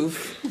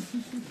proof.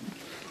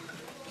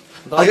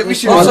 I'll get me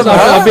shoes.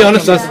 I'll be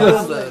honest,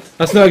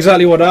 that's not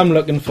exactly what I'm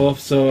looking for,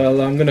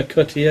 so I'm going to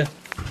cut here.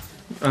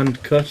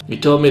 And cut. He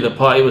told me the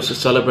party was to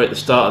celebrate the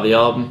start of the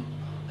album.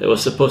 It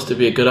was supposed to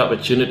be a good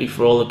opportunity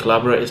for all the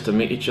collaborators to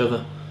meet each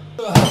other.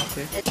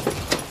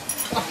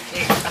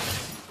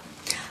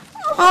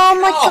 Oh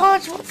my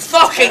God!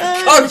 Fucking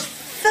cunt!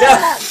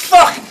 Yeah,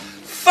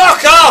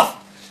 fuck off!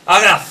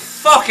 I'm gonna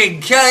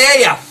fucking kill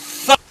you, you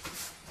fuck!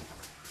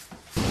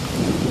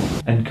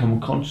 And can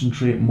we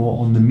concentrate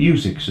more on the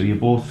music? So you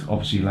both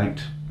obviously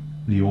liked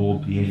the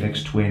Orb, the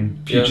Aphex Twin,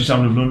 Future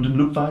Sound of London,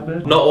 Luke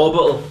Vibert? Not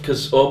Orbital,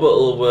 because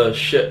Orbital were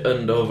shit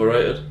and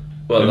overrated.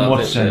 Well, in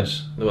what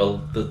sense?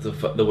 Well,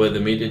 the way the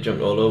media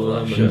jumped all over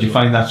them. Did you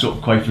find that sort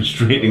of quite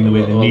frustrating, the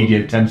way the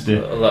media tends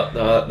to,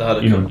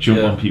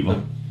 jump on people?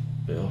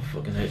 I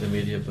fucking hate the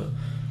media, but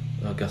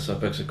I guess that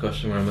begs a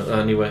question.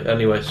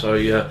 Anyway,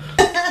 sorry, yeah.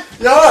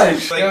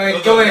 Nice! Go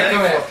in.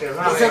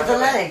 Is it the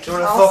leg? Do you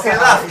want to fucking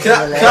laugh? Do you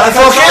want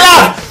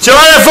Do you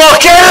want to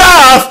fucking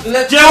laugh? Do you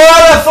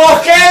want to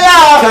fucking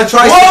laugh? Can I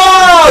try?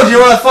 Whoa! Do you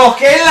want to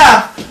fucking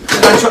laugh?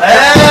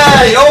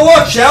 Hey, oh,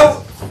 watch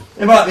out!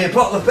 There might be a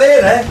bottle of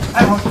beer there.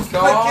 Hang on.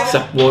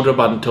 Except Wardrobe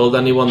hadn't told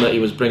anyone that he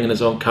was bringing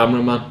his own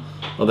cameraman,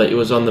 or that he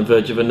was on the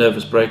verge of a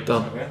nervous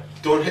breakdown.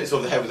 Don't hit us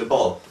over the head with a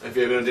ball if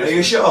you're going to do Are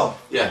you sure?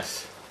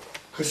 Yes.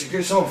 Because you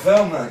get some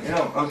film, mate. You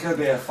know, I'm going to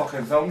be a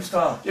fucking film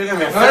star. You're going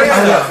to be a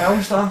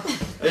film star.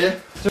 Are you?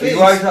 Are you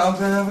worried that I'm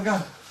going to have a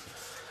go?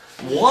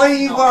 Why are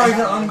you worried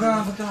that I'm going to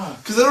have a go?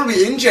 Because I don't want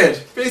to be injured,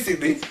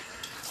 basically.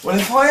 Well,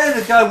 if I had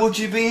a go, would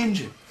you be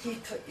injured? Yeah,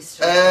 because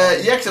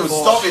I would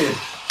stop you.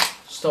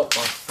 Stop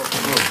that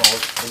fucking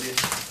balls, will you?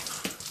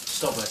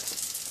 Stop it.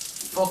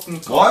 Fucking.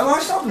 Why am I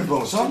stopping the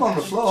balls? I'm on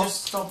the floor.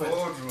 Just stop it.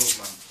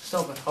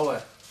 Stop it. How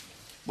it?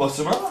 What's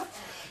the matter?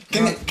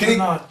 Can you?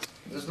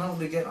 There's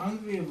nobody get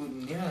angry with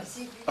me, yeah. If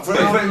you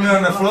put me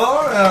on the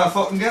floor and I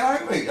fucking get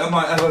angry, I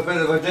might have a bit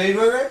of a deed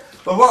with it.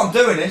 But what I'm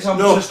doing is I'm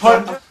just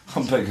trying to...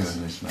 I'm bigger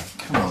than this, man.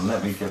 Come on,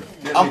 let me get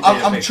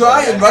I'm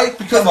trying, right?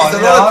 Because come on,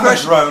 there's a lot of I'm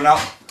pressure. grown up.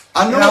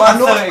 I know. I'm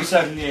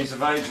 37 years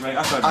of age, mate.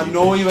 I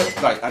know you.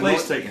 Right. I know.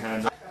 Please take your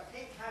hand.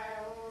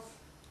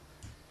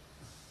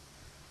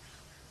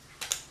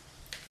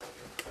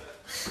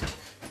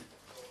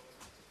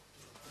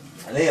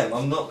 Liam,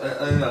 I'm not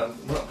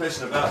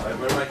pissing about, mate.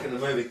 We're making the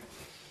movie.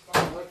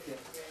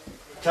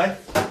 Okay?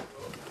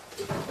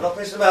 We're not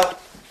pissing about.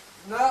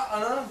 No, I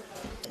know.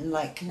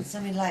 Like, can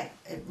somebody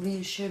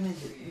reassure me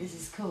that this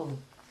is cool?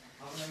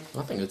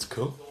 I think it's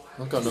cool.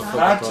 I've got no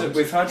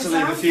We've had to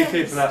leave a few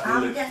people out of the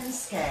loop. I'm getting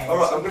scared.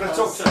 Alright, I'm going to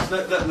talk to...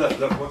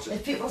 Look, watch it.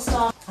 If people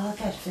start... I'll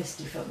get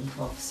fisty fucking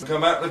puffs.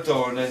 Come out the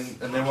door and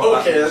then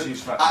what happens? You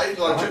smack. I eat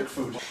like junk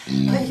food.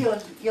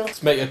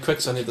 Let's make it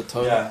quick, so I need the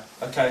toilet. Yeah,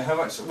 okay, how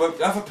much? Well,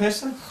 have a piss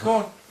then? Go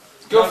on.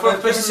 Go for a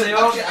piss in the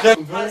arse. Hey.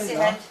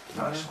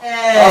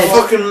 I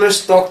fucking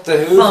missed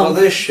Doctor Who for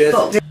this shit.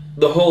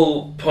 The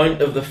whole point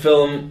of the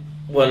film,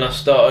 when I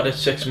started it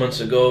 6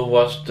 months ago,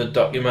 was to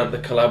document the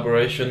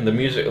collaboration, the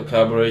musical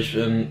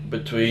collaboration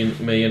between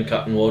me and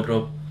Captain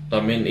Wardrobe. I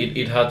mean,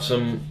 he'd had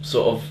some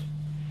sort of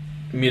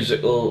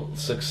musical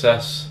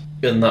success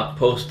in that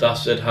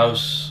post-acid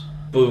house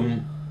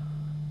boom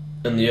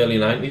in the early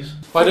 90s.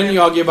 Why didn't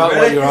you argue about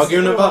what you're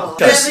arguing about?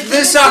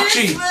 This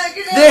actually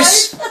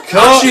This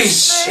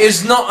actually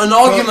is not an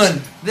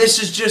argument.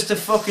 This is just a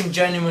fucking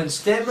genuine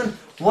statement.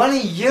 When are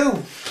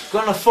you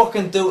gonna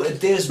fucking do a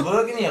day's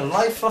work in your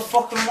life for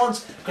fucking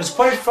once? Because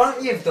quite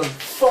frankly, you've done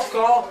fuck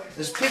all.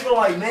 There's people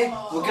like me,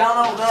 we're going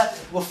out there,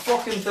 we're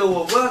fucking doing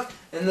our work,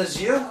 and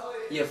there's you,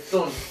 you've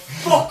done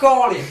fuck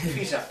all, you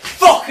piece of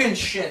fucking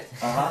shit.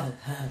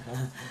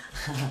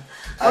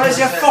 What is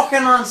your fucking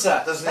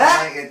answer?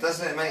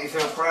 Doesn't it make you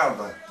feel proud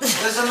though?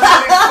 Doesn't it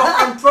make me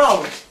fucking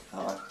proud?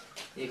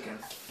 You can.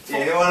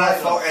 You wanna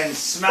fucking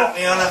smack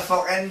me on the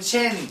fucking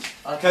chin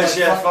because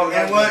you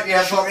fucking work your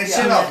fucking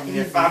shit off and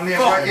your family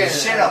have worked their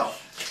shit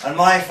off and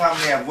my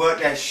family have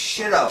worked their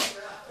shit off.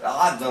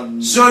 I've done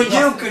So nothing.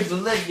 you could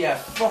live your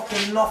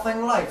fucking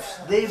nothing lives.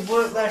 They've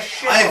worked their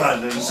shit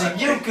off. So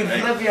you could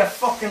live your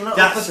fucking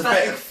little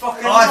pathetic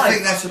fucking life. I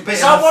think that's a bit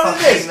Is that of a what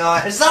it is?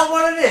 fucking Is that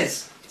what it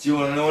is? Do you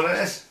wanna know what it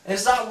is?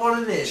 Is that what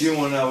it is? Do you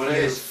wanna know what it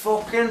is?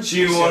 Fucking Do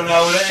you wanna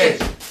know what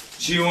it is?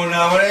 Do you wanna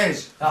know what it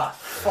is? Ah,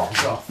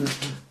 fuck off.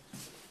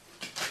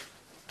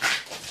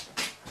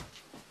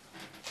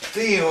 Do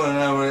you wanna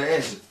know what it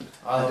is?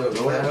 I don't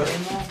know what it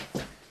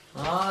is.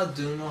 I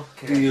do not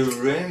care. Do you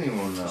really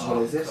wanna know?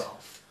 What is it?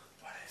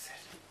 What is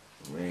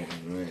it? Really,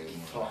 really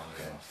wanna know.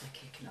 They're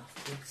kicking off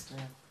the big still.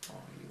 Oh,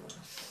 you are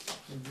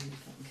fucking really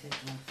fucking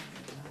kicking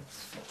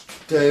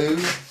off.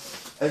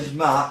 Do as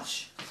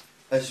much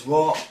as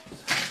what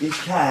you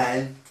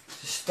can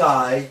to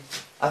stay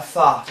a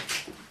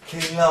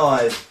fucking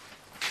live.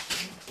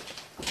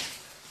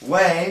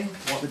 When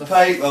What the the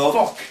people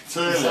fuck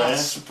turn is there, that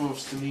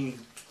supposed to mean?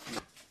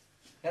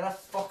 Get a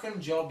fucking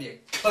job, you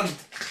cunt.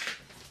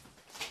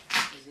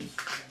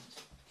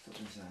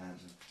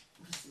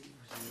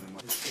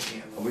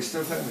 Are we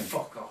still filming?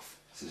 Fuck off.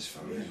 Is this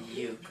for real?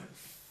 You can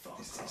fuck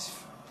Is this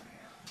off.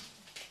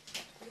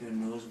 for real? Who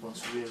knows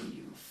what's real,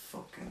 you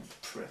fucking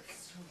prick.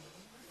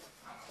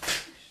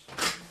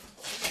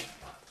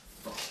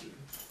 Fuck you.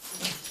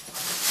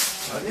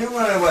 Oh, you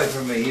run away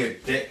from me, you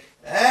dick.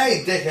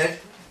 Hey, dickhead.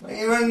 Where are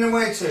you running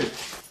away to?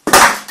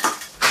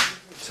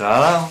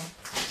 Hello?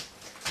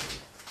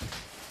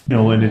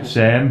 No, and it's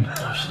Did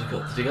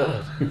you get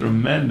that?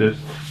 tremendous.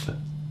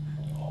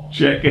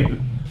 Check it,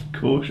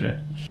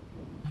 kosher.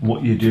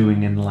 What you're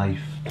doing in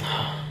life.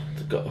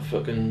 I've got a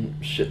fucking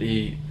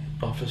shitty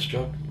office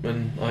job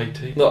in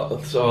IT. No,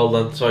 that's all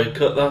then. Sorry,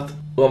 cut that.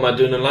 What am I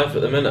doing in life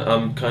at the minute?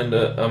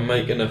 I'm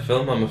making a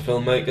film. I'm a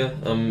filmmaker.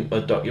 I'm a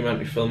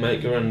documentary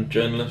filmmaker and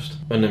journalist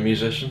and a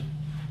musician.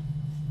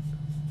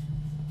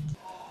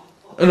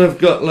 And I've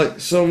got like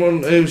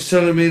someone who's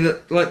telling me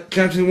that like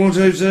Captain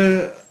Wardrobe's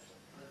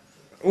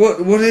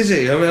what is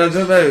he? I mean I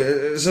don't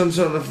know, some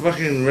sort of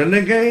fucking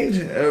renegade?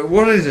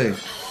 What is he?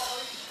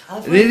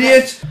 An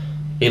idiot?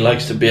 He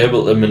likes to be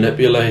able to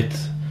manipulate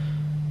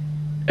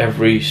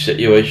every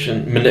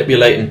situation,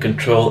 manipulate and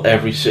control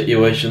every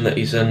situation that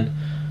he's in,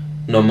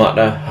 no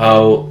matter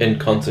how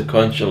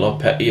inconsequential or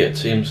petty it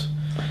seems.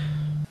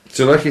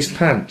 Do you like his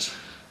pants?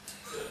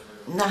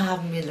 No, I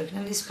haven't been looking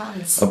at his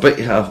pants. I bet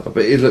you have. I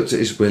bet you looked at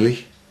his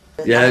willy.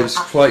 Yeah, it was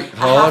quite I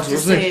hard, have to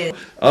wasn't say, it?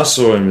 I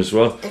saw him as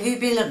well. Have you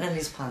been looking at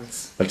his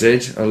pants? I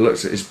did. I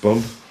looked at his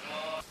bum.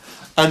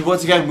 And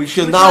once again, we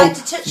shall Would you now like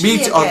to touch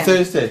meet me on again?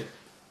 Thursday.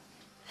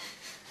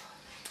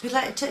 Would you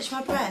like to touch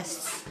my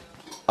breasts?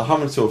 I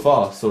haven't so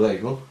far, so there you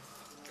go.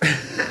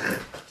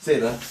 See you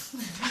there.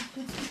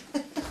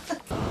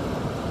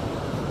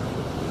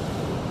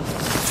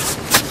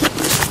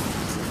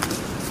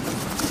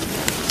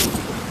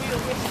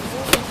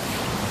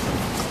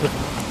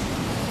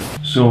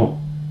 So,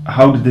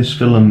 how did this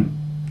film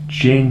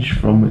change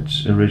from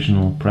its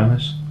original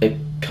premise? It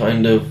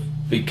kind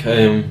of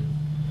became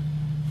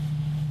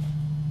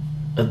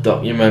a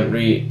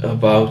documentary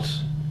about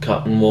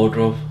Captain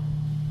Wardrobe,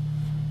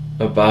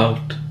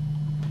 about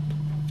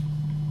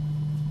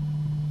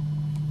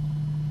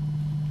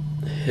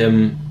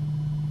him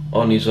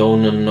on his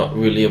own and not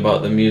really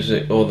about the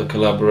music or the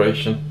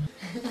collaboration.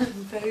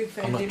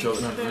 I'm not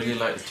joking, I'd really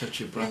like to touch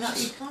your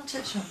breasts. You can't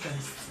touch my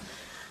breasts.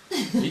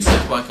 You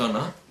said why can't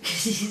I?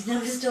 Because he's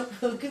never stopped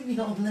poking me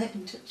all night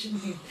and touching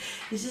me.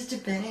 This is to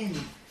Ben.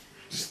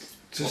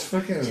 Just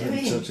fucking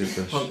touch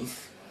your breast.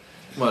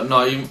 Well,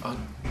 not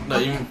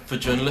even for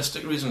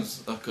journalistic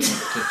reasons I couldn't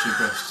touch your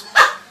breasts.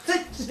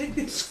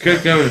 It's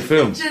good going to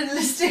film.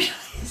 Journalistic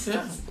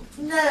reasons.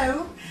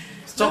 No.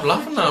 Stop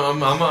laughing now, I'm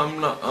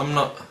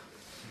not.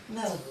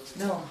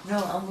 No,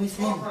 I'm with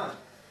him.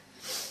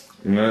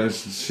 No,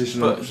 she's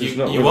not. But She's you,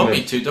 not you with want me.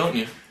 me to, don't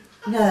you?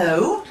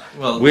 No.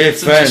 Well, We're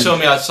since friends. you saw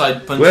me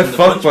outside punching We're the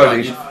fuck punch bag,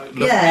 buddies. you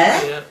looked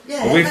at me,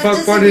 Yeah. Are we that fuck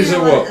doesn't buddies mean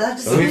or I what? want- that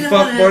doesn't Are we mean I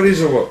fuck wanna-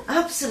 buddies or what?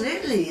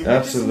 Absolutely. That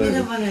Absolutely.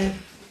 doesn't mean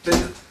I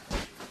wanna...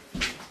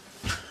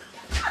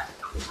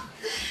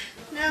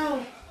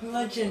 No,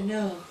 Roger,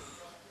 no.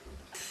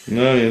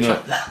 No, you're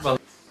not. Well,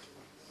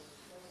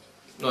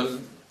 no,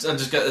 and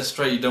just get this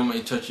straight, you don't want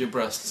me to touch your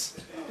breasts.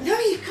 No,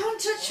 you can't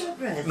touch my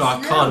breasts. No,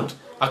 I can't.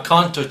 I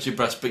can't touch your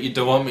breasts, but you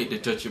don't want me to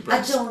touch your I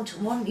breasts.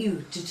 don't want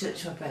you to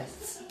touch my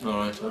breasts.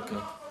 Alright, okay.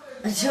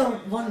 I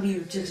don't want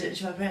you to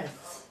touch my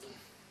breasts.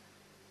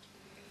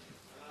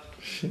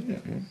 Shit,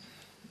 man.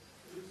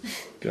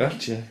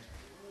 Gotcha.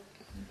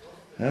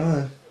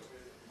 Hello.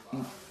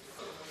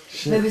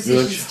 Maybe we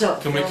should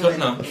stop. Can we cut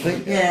now? I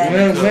think, Yeah.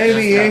 well,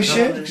 maybe you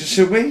should.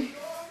 Should we?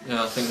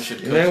 Yeah, I think we should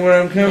cut. You know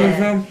where I'm coming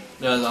from?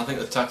 Yeah, I think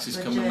the taxi's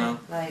coming now.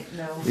 Like,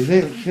 no. You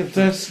think the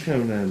taxi's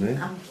coming now, do you?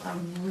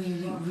 I'm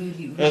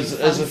really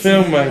As a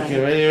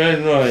filmmaker, in your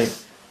own right,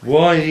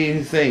 why do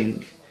you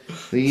think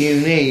that you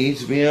need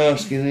to be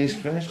asking these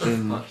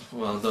questions?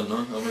 Well, I don't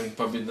know. I mean,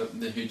 probably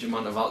the huge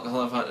amount of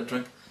alcohol I've had to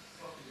drink.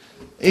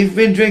 You've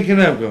been drinking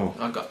alcohol?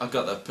 I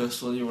got that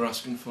pistol you were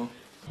asking for.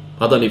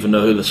 I don't even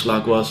know who the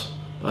slag was.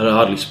 I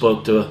hardly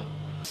spoke to her.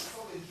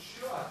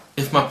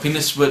 If my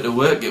penis were to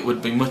work, it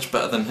would be much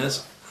better than his.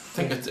 I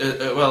think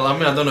well, I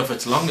mean, I don't know if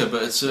it's longer,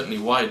 but it's certainly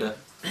wider.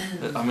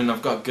 I mean,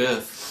 I've got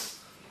girth.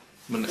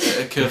 I mean,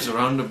 it curves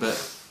around a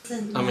bit.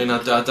 I mean, I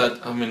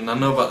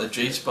know about the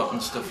G-spot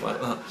and stuff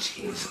like that.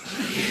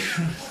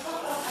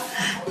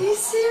 Are you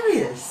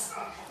serious?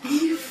 Are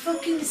you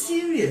fucking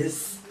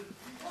serious?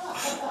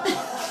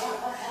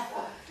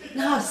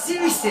 No,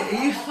 seriously, are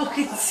you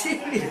fucking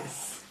serious?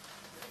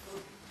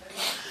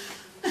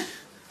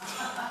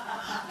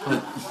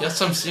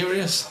 Yes, I'm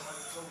serious.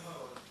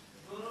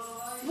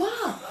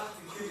 What?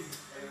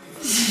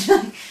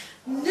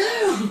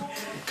 No!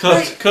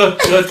 Cut.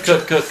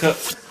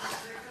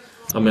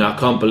 I mean, I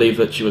can't believe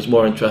that she was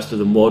more interested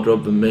in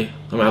wardrobe than me.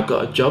 I mean, I've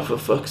got a job, for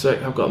fuck's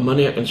sake. I've got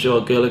money, I can show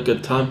a girl a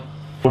good time.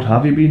 What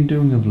have you been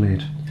doing of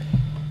late?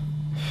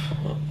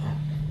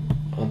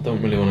 I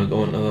don't really want to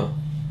go into that.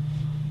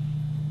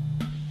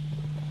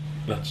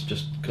 Let's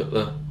just cut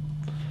there.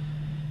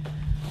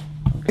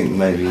 I think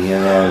maybe, you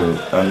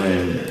know, I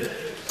mean,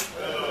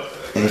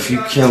 if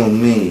you kill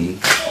me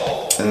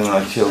and then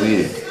I kill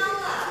you,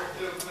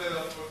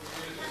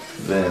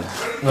 then...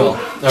 Well,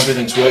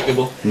 everything's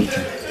workable. You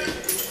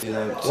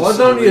know, Why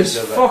don't you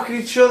fuck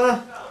each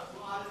other?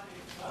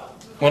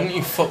 Why don't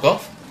you fuck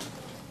off?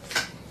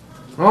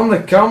 I'm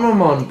the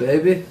cameraman,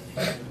 baby.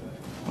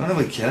 Why don't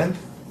we kill him?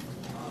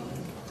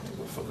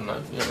 Fucking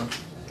knife, you know.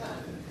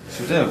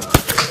 Should we do?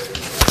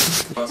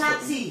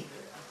 Taxi!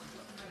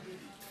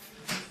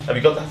 Have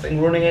you got that thing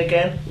running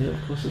again? Yeah,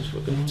 of course it's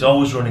fucking on. It's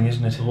always running,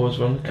 isn't it? It's always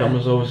on. The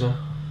camera's always on.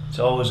 It's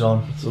always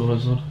on. It's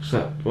always on.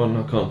 Except when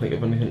I can't think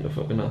of anything to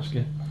fucking ask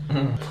you.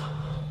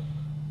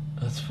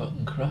 That's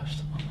fucking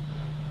crashed.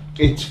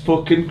 It's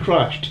fucking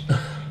crashed.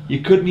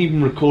 You couldn't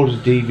even record a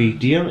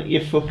DVD on it, you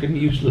fucking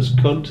useless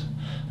cunt.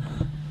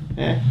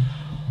 Yeah.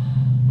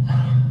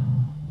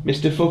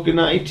 Mr. fucking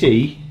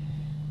IT.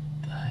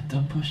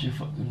 Don't push your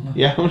fucking luck.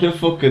 Yeah, I'm gonna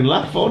fucking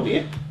laugh on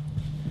you.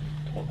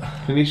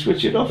 Can you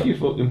switch it off, you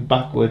fucking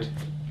backward?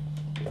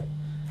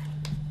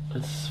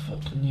 It's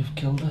fucking, you've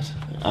killed it.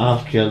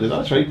 I've killed it,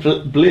 that's right.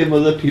 Blame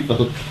other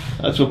people.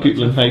 That's what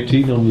people in IT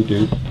normally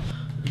do.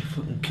 You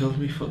fucking killed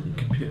me, fucking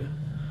computer.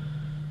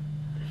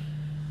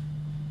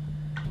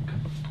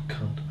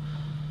 Cunt.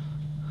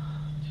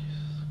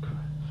 Jesus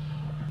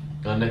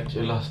Christ. I nicked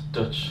your last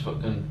Dutch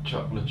fucking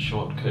chocolate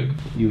shortcake.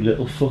 You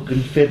little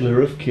fucking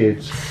fiddler of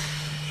kids.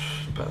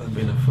 Better than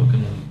being a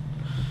fucking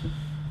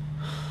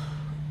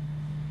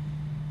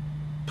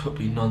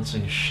puppy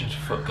nonsense shit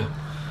fucker.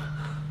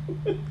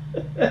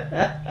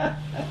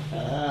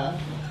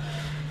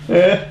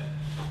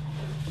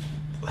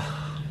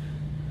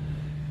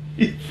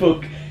 You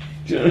fuck.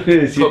 Do you know what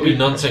it is? Puppy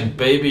nonsense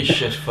baby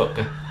shit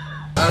fucker.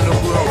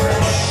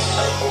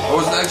 I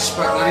wasn't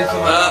expecting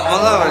anything like that.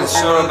 I'm not really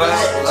sure about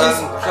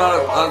kind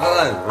of, I don't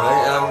know, right?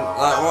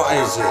 Like, what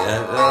is it?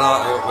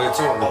 Like, what we're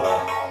talking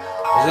about?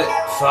 Is it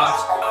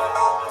fucked?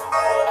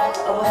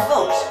 Are we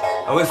fucked?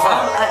 Are we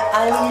fucked? I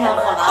only have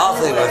one. I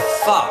think we're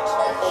fucked.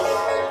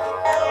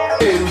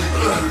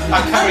 I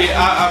carry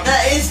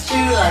That is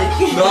true, like.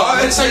 No,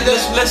 I didn't say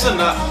this. Listen,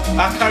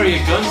 I carry a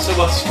gun, so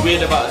what's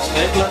weird about a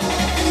stapler?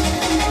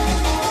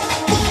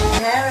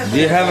 Do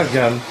you have a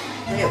gun?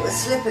 And it was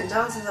slipping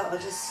down, so I thought I'll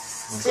just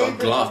I've got a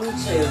Glock.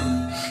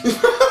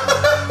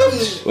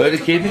 Where do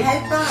you keep it?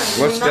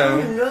 What's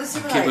going on?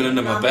 Keep it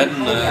under my bed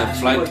in the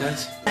flight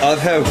case. I've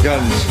held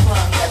guns.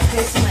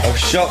 I've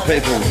shot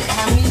people.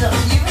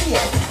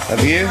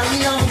 Have you?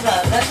 I'm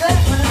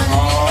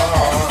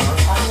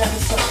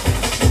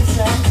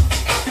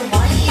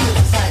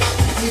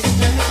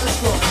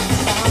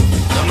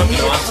not going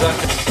to answer.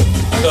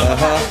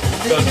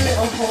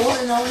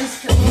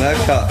 No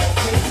cut.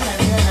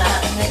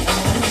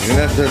 You're going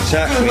to have to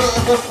attack me.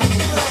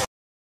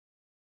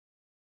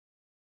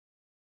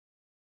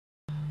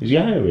 Is he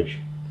Irish?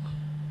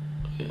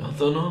 I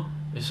don't know.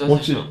 He says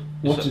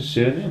What's his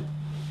surname?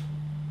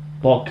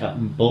 Bobcat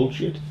and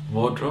bullshit.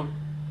 Wardrobe?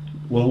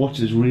 Well, what's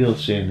his real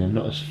surname,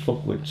 not his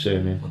fuckwit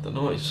surname? I don't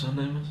know what his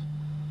surname is.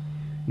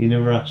 You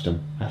never asked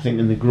him. I think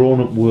in the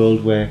grown-up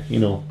world where, you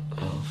know,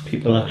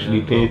 people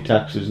actually pay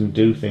taxes and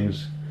do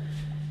things,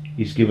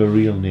 he's give a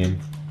real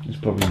name. There's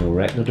probably no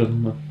record of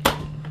him.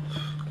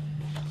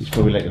 He's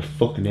probably like a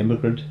fucking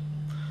immigrant.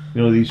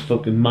 You know, these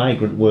fucking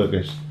migrant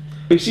workers.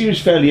 He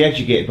seems fairly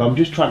educated, but I'm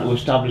just trying to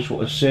establish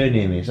what his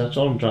surname is. That's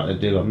all I'm trying to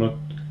do.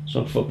 It's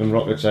not fucking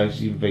rocket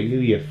science even for you,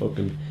 you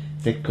fucking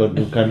thick cunt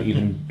who can't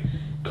even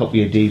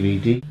copy a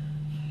DVD.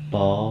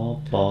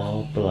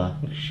 Black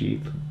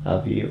sheep,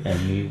 have you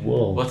any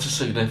wool? What's the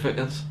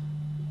significance?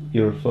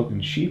 You're a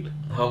fucking sheep.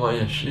 How am I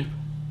a sheep?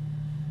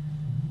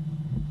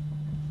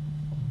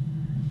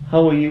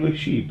 How are you a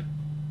sheep?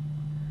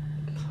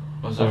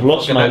 Was there I've a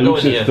lost fucking my echo in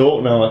lucid here?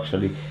 thought now,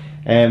 actually.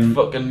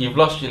 Fucking, you've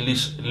lost your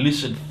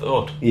lucid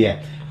thought.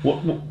 Yeah.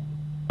 What,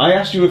 I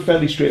asked you a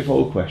fairly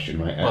straightforward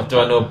question, right? What, do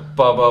I know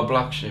Baba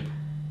Black Sheep?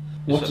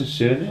 What's his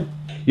surname?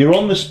 You're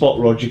on the spot,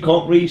 Rog. You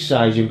can't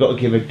resize. You've got to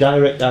give a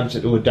direct answer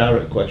to a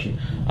direct question.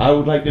 I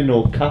would like to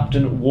know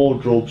Captain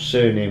Wardrobe's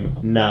surname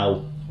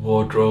now.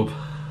 Wardrobe.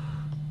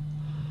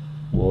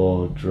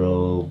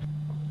 Wardrobe.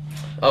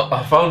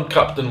 I found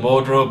Captain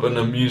Wardrobe an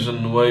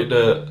amusing way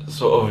to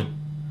sort of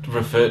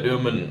refer to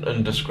him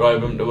and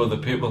describe him to other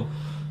people.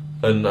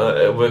 And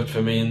it worked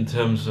for me in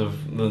terms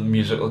of the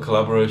musical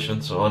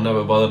collaboration, so I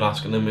never bothered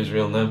asking him his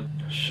real name.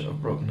 Shit, I've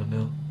broken a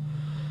nail.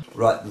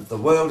 Right, the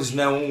world is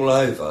now all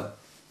over,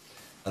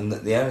 and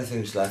the only thing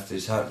that's left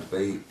is how to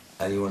be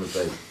how you want to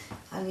be.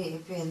 I need to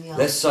be in the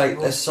Let's say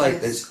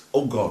it's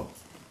all gone.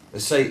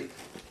 Let's say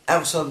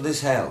outside of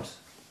this house,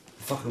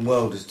 the fucking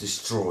world is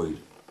destroyed.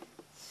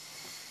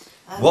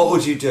 What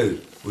would you do?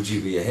 Would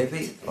you be a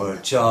hippie or a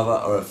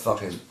chava or a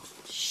fucking...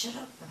 Shut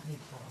up, Barry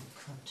Ball,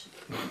 cunt.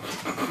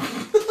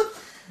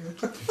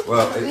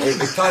 Well,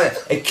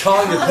 it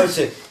kind of puts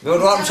it...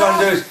 What I'm trying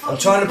to do is, I'm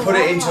trying to put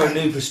it into a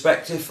new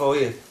perspective for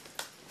you.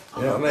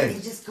 You know what I mean?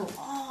 You just go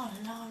on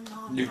and on and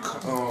on You and on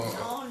and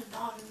on and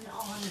on and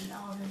on and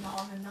on and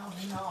on and on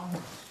and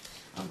on.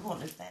 I'm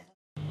going to bed.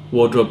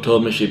 Wardrobe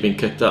told me she'd been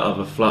kicked out of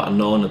her flat and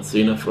no one had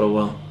seen her for a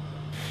while.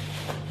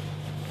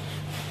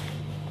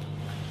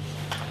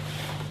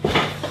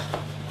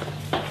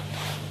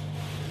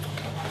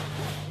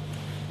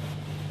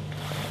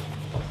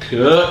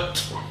 Cut!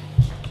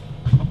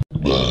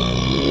 Got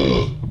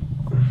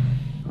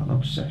an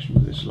obsession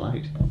with this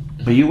light.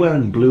 Are you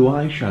wearing blue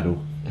eyeshadow?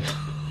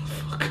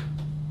 Fuck.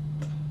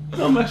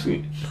 No, I'm asking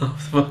you. No,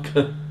 fuck.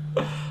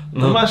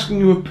 No. I'm asking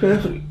you a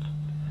perfectly...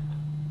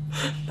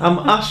 I'm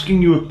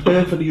asking you a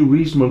perfectly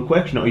reasonable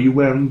question. Are you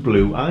wearing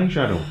blue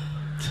eyeshadow?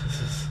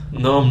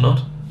 No, I'm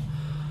not.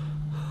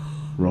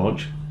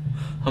 Rog?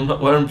 I'm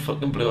not wearing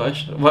fucking blue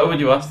eyeshadow. Why would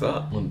you ask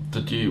that?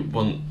 Did you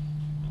want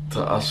to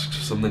ask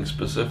something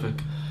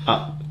specific?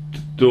 I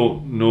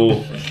don't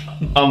know.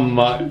 I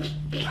might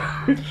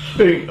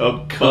think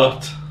I've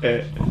cut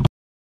it.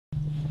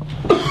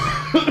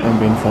 I'm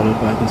being followed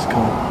by this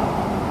car.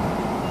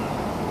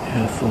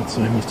 Yeah, I thought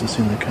so. He must have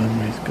seen the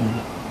camera. He's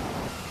gone.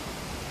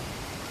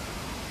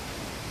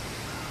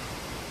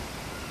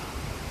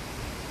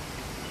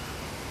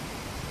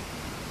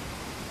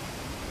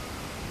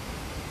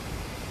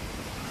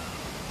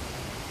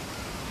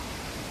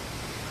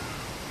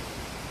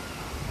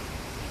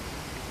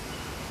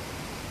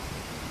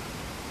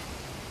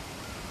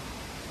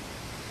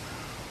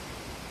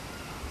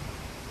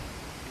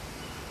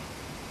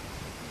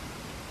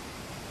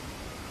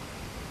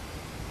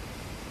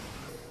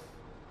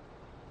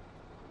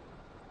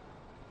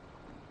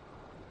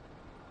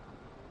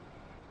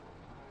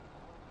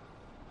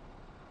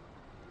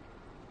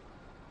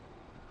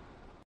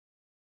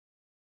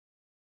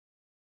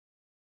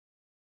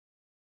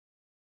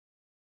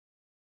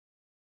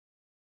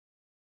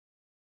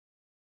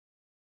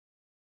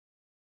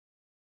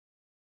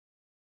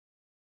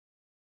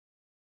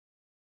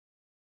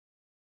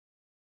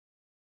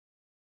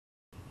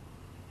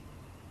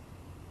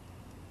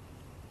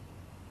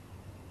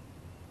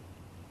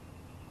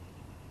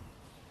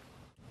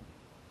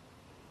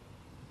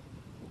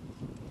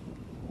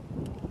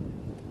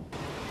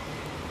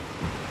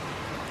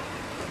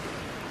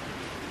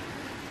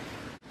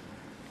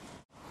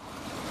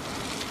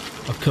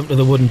 I've come to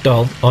the Wooden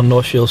Doll on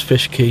North Shields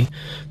Fish Quay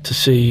to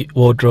see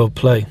Wardrobe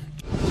play.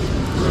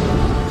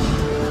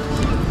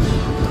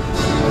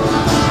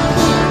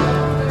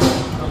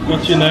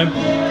 What's your name?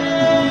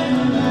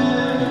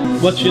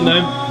 What's your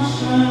name?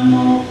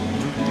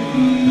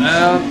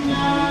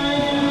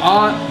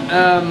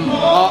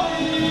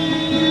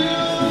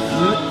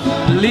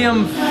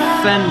 Liam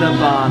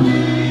Fenderban.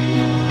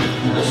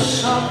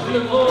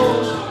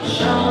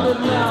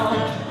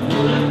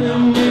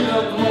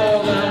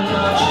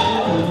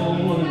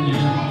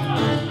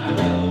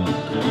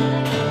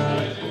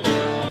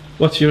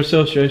 What's your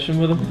association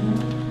with him?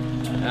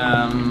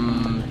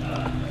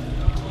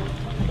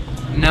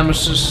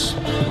 Nemesis.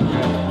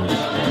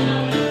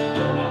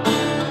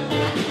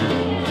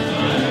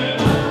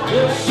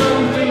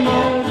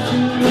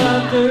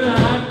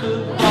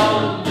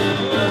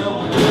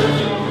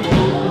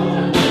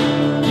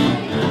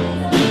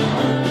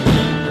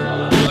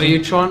 Are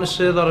you trying to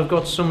say that I've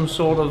got some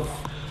sort of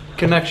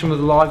connection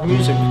with live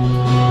music?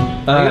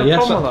 Are you a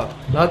yes. problem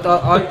with that?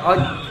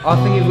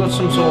 I think you've got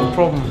some sort of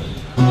problem.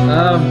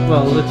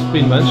 Well, it's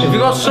been mentioned. If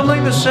you've got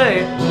something to say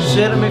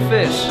it to my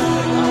face.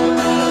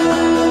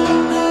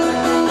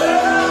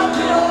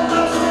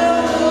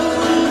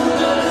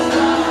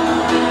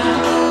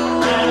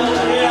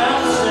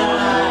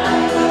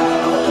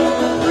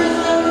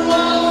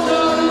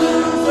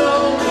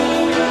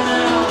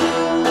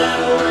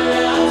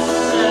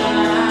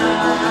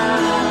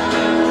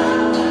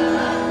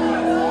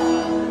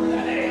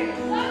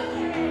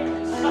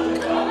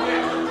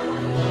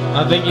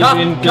 I think you're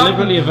being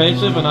deliberately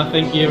evasive, and I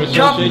think you're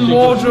Captain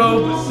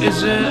Wardrobe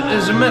is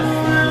a myth.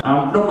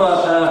 Number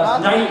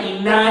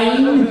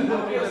 99,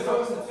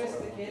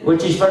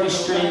 which is very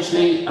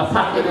strangely a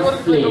packet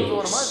of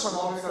flakes,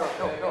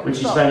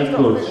 which is very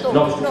good.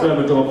 Lobster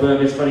thermidor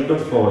burger is very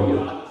good for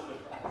you.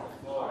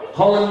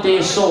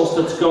 Hollandaise sauce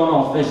that's gone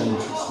off isn't.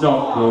 It's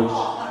not good.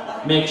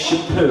 Makes you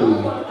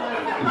poo.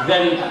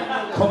 Very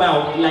come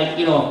out like,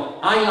 you know,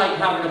 I like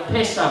having a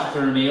piss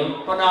after a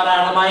meal, but not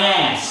out of my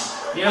ass.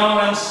 You know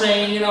what I'm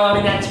saying? You know, I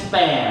mean, that's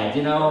bad,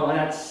 you know,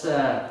 that's,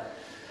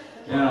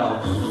 you know.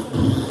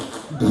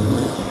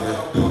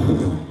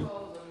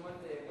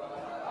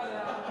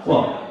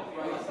 What?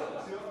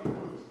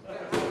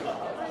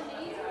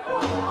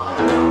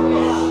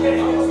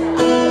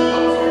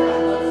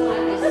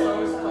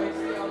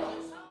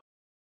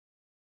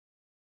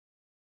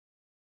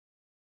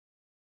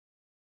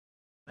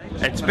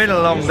 It's been a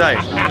long day.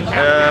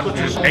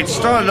 It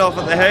started off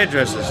at the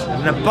hairdressers,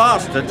 and the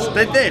bastards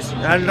did this,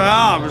 and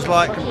I was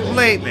like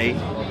completely.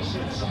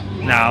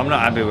 No, I'm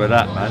not happy with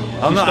that, man.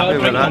 I'm not happy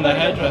with that. The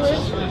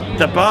hairdressers.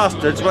 The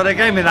bastards, well, they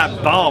gave me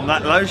that balm,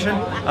 that lotion,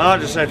 and I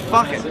just said,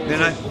 fuck it, you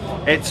know.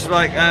 It's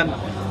like,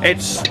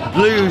 it's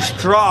blue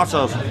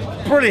stratos,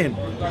 brilliant.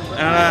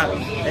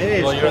 It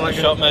is. Well, you're in the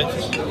shop, mate.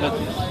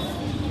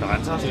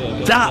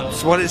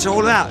 That's what it's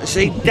all about.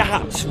 See,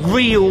 that's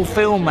real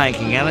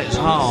filmmaking at its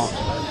heart.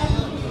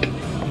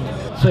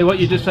 Say what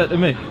you just said to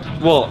me.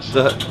 What?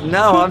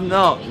 No, I'm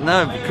not.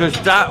 No, because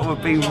that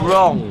would be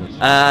wrong.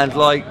 And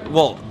like,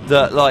 what?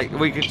 That like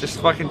we could just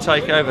fucking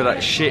take over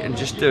that shit and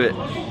just do it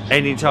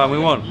anytime we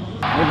want.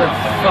 What the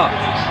fuck,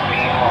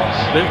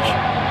 bitch?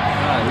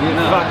 You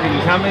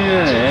fucking coming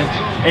in here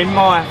in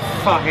my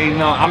fucking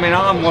night. I mean,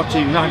 I'm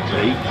watching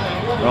rugby,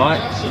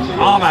 right?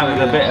 I'm having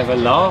a bit of a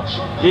laugh.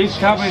 You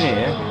come in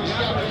here.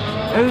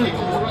 Who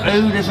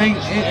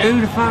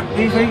the fuck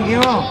do you think you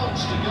are?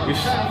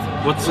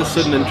 What's the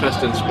sudden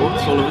interest in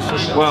sports all of a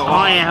sudden? Well,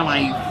 I am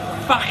a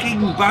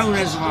fucking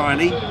bonus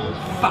Hardy,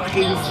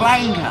 fucking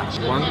flanker.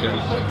 Wanker.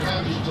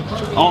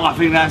 Oh, I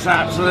think that's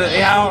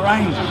absolutely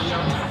outrageous.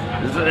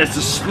 It's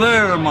a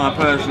slur on my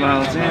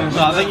personality.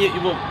 No, I think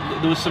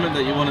there was something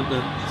that you wanted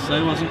to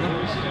say, wasn't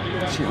there?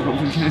 Shit, what are we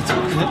going to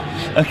talk about?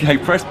 Okay,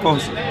 press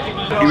pause.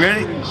 You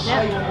ready?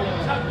 Yeah.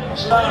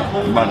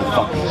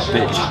 Motherfucking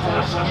bitch.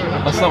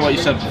 That's not what you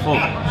said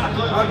before.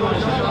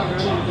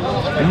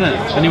 Isn't it?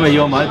 Anyway,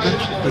 you're my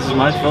bitch. This is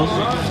my fault.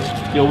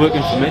 You're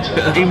working for me.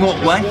 In what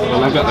way?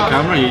 Well, I've got the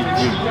camera, you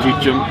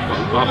jump,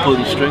 I pull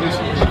your strings.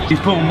 He's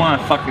pulling my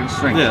fucking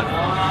strings? Yeah.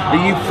 Are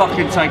you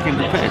fucking taking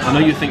the piss? I know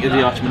you think you're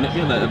the arch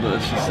manipulator, but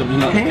it's just something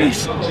like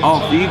piss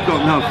off, you've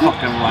got no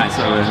fucking rights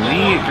over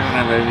me. You can't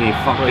have any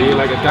fucking... Well, you're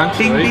like a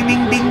gangster, ding, right? ding,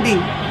 ding, ding,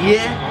 ding.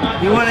 Yeah?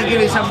 You want to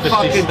give it some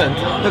fucking...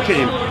 Look at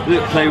him.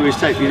 Look, play with his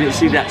tape. You didn't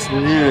see that's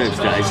nerves,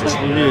 guys. That's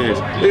nerves.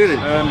 Look at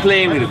him.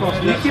 Playing with him.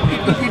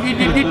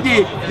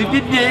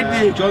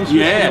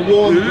 Yeah.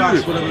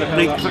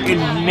 Like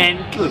fucking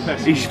mental.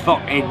 He's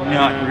fucking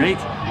not right.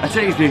 I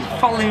tell you, he's been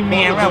following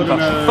me around for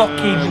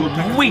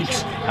fucking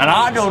weeks, and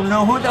I don't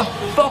know who the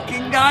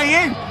fucking guy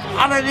is.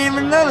 I don't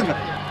even know him.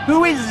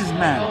 Who is this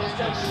man?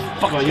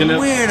 Fucking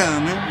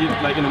weirdo, man. You're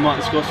like in a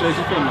Martin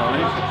Scorsese film now,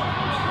 right?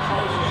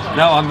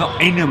 No, I'm not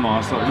in a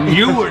Martin.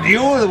 You're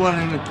the one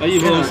in the...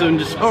 You've also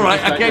just...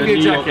 Alright, I gave you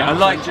a jacket. I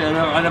liked you, and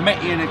I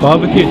met you in a...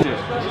 Barbecue.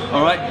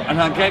 Alright, and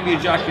I gave you a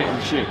jacket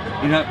and shit.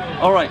 You know?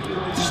 Alright,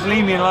 just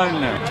leave me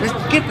alone now. Just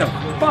get the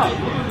fuck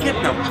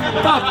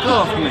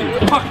off me.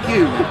 Fuck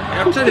you. I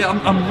tell you,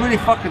 I'm really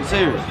fucking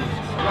serious.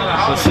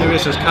 So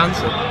serious as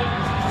cancer.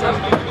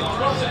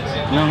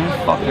 No, I'm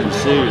fucking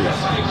serious.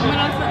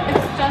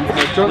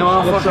 No,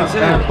 I'm fucking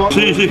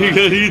serious. You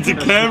gotta use the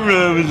camera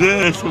over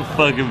there. That's so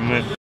fucking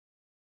man.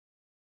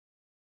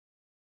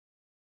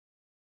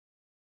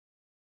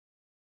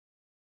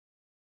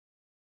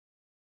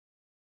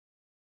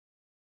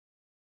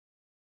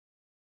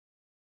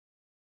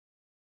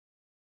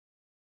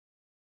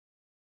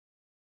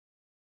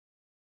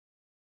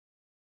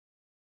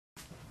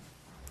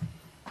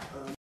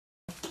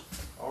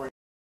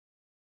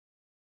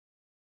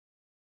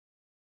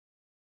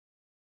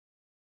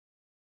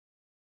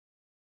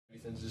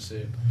 Everything's the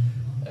same.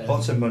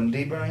 What's a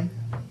Monday brain?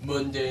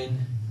 Mundane.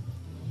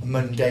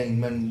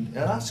 Mundane.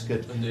 Oh, that's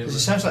good. Because it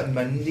sounds like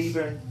Monday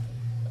brain.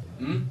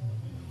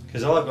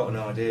 Because I've got an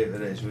idea for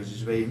this, which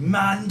is be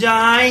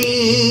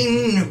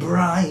mundane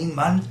brain,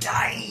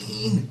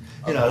 mundane.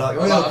 You know, like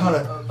real kind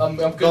of, I'm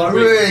like good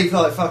really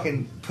like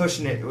fucking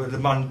pushing it with the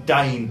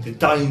mundane, the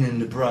dane in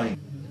the brain.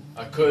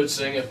 I could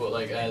sing it, but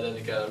like then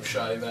again, I'm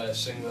shy about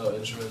singing without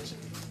instruments.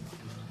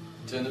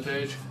 Turn the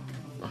page.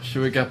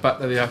 Should we get back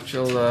to the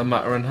actual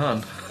matter in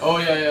hand? Oh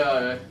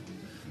yeah.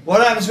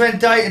 What happens when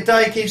day to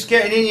day keeps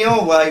getting in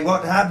your way?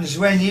 What happens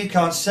when you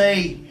can't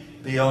see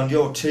beyond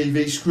your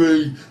TV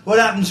screen? What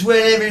happens when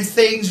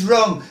everything's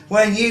wrong?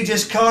 When you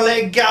just can't let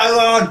it go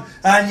on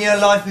and your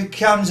life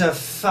becomes a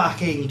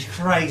fucking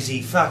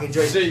crazy fucking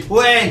dream?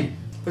 When?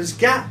 But it's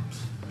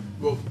gaps.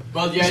 Well,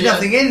 Well, yeah, There's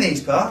nothing in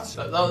these parts.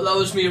 That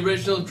was my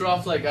original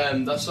draft, like,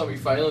 that's not my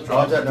final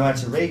draft. I don't know how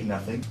to read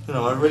nothing.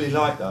 No, I really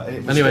like that. It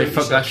was Anyway, really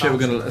fuck that shit, fancy. we're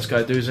going to let this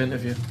guy do his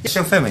interview.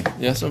 Still filming?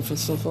 Yes, I'm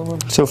still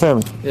filming. Still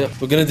filming? Yeah,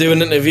 we're going to do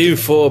an interview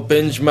for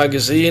Binge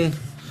Magazine.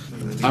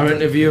 Our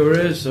interviewer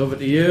is, over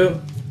to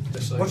you.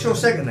 What's your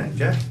second name,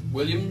 Jack?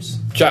 Williams.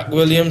 Jack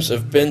Williams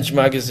of Binge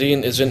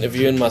Magazine is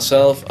interviewing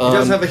myself He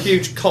does and have a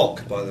huge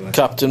cock, by the way.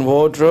 Captain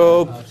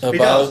Wardrobe He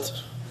about...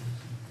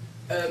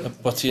 does?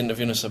 What's he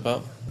interviewing us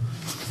about?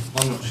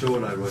 I'm not sure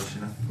though, Rog,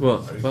 you know.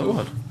 What? About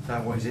what?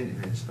 About what his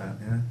interview is about,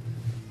 you know.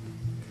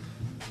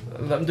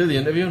 Let him do the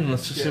interview and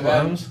let's just see what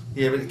happens.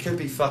 Yeah, but it could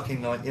be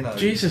fucking like, you know.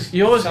 Jesus,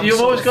 you've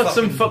always got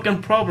some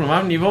fucking problem,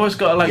 haven't you? You've always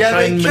got to like Yeah,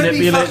 try but and it could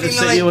be manipulate the fucking,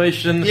 like-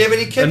 situation. Yeah, but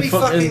it could and be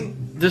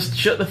fucking- Just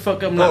shut the fuck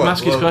up and let him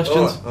ask his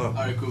questions.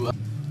 Alright, cool.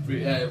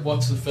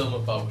 What's the film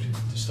about,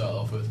 to start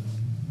off with?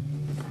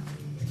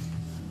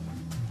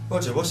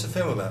 Roger, what's the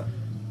film about?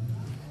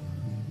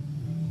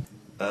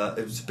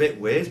 It was a bit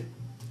weird.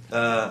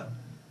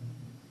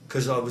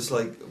 Because I was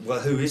like, well,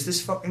 who is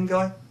this fucking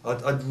guy?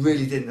 I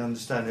really didn't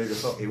understand who the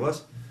fuck he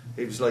was.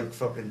 He was like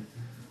fucking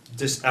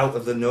just out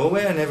of the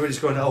nowhere, and everybody's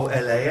going, oh,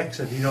 LAX,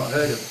 have you not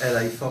heard of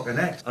LA fucking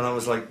X? And I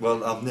was like,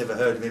 well, I've never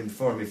heard of him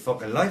before in my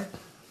fucking life.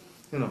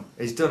 You know,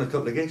 he's done a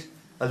couple of gigs.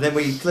 And then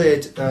we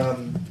played...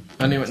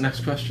 Anyway,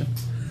 next question.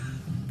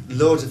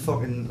 Loads of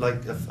fucking,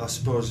 like, I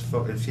suppose,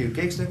 fucking few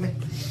gigs, didn't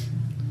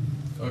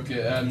we?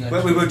 Okay,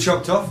 Well, we were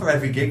chopped off for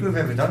every gig we've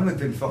ever done. We've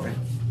been fucking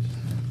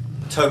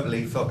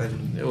totally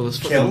fucking Yeah, well, there's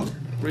killed.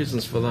 fucking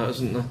reasons for that,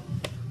 isn't there?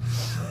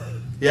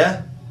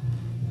 Yeah?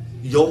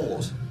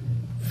 Yours?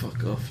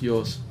 Fuck off,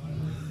 yours.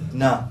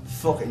 Nah,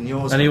 fucking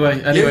yours.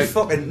 Anyway. You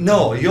fucking,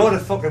 no, you're the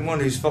fucking one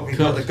who's fucking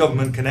got Cut. the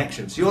government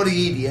connections. You're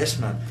the EDS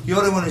man.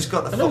 You're the one who's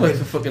got the I don't work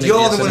for fucking You're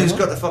EDS the one who's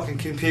anymore. got the fucking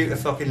computer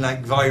fucking like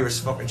virus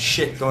fucking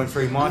shit going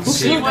through my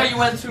See computer. why you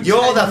went through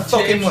You're the 10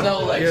 fucking tapes one. now,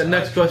 like, Yeah,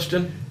 next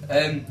question.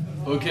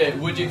 Okay,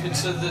 would you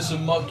consider this a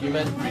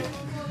mockumentary?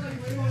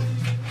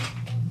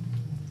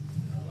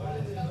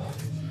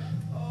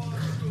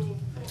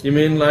 You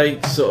mean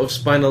like sort of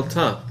Spinal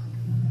Tap?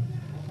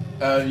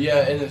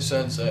 Yeah, in a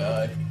sense,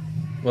 aye.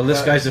 Well,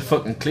 this guy's a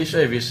fucking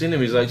cliche. Have you seen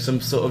him? He's like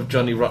some sort of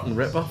Johnny Rotten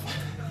ripoff.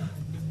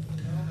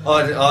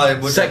 I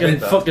would Second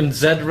admit that. fucking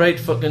Z-rate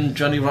fucking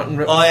Johnny Rotten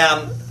ripoff. I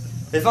am.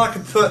 If I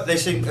could put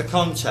this into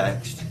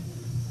context,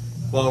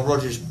 while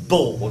Roger's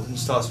bored and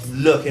starts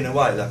looking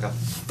away like a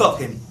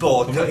fucking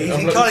bored. He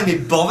can't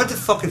even be bothered to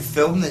fucking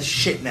film this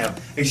shit now.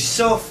 He's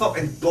so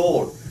fucking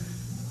bored.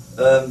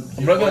 I'm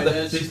looking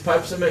at these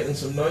pipes are making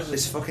some noises.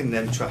 It's fucking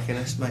them tracking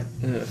us, mate.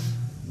 Yeah.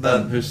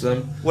 Who's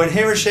them? When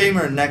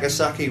Hiroshima and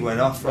Nagasaki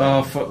went off, right,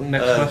 Oh, fucking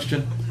next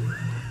question.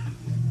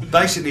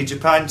 basically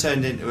Japan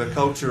turned into a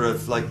culture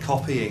of like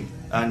copying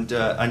and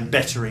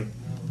bettering,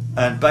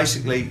 and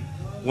basically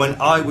when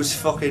I was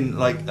fucking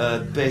like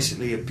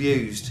basically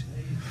abused,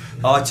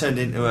 I turned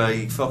into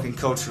a fucking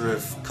culture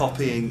of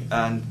copying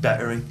and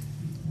bettering.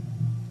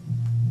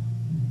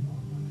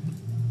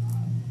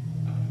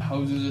 How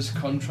does this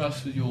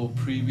contrast with your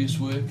previous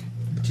work?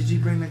 Did you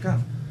bring the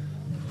gun?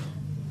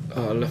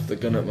 Oh, I left the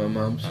gun at my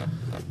mum's.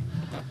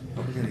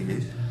 What are we going to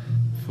use?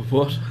 For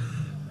what?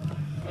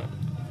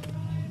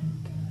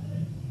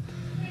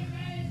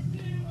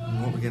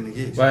 What are we going to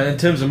use? Well, in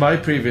terms of my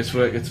previous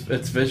work, it's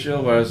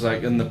visual, whereas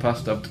like in the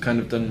past I've kind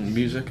of done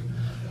music.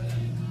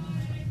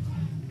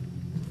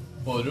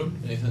 Wardrobe,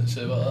 anything to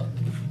say about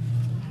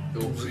that?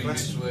 Your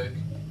previous work?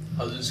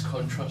 How does this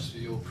contrast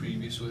with your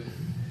previous work?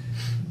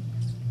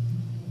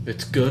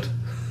 It's good.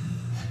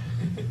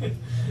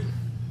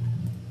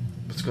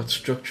 It's got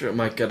structure, it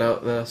might get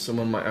out there,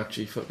 someone might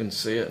actually fucking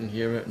see it and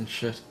hear it and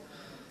shit.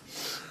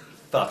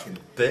 Fucking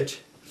bitch.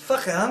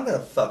 Fuck it, I'm gonna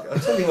fuck it. I'll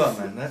tell you what,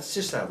 man, that's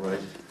just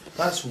outrageous.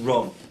 That's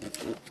wrong.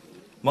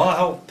 My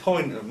whole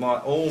point of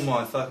all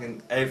my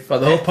fucking But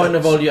the whole point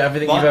of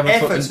everything you've ever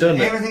fucking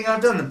done, everything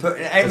I've done, and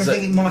putting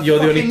everything in my you're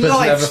the only fucking person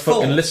that ever life's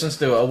fucking full. listens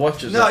to it or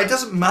watches No, it. it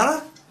doesn't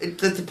matter.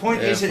 The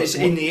point Yeah, is that but it's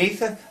in the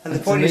ether, and the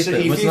It's point an is that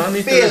ether. if Well, it's not an you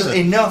ether, feel is it?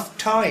 enough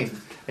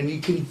time and you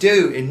can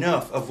do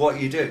enough of what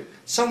you do,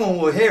 someone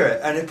will hear it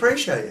and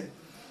appreciate it.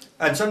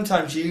 And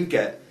sometimes you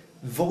get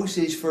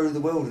voices through the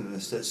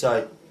wilderness that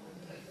say,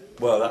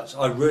 well,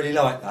 I really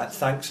like that,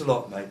 thanks a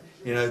lot, mate.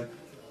 You know,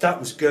 that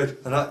was good.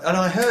 And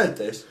I heard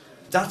this.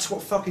 That's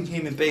what fucking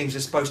human beings are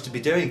supposed to be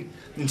doing.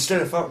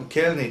 Instead of fucking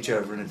killing each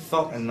other and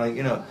fucking, like,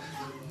 you know,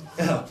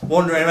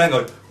 wandering around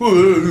going,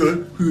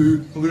 I'm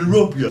going to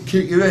rob you,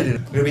 kick your head in,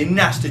 I'm going to be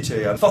nasty to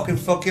you, I'm fucking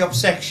fuck you up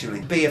sexually,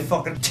 be a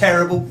fucking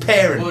terrible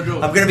parent, I'm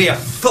going to be a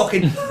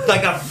fucking,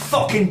 like a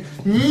fucking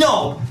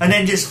knob, and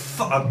then just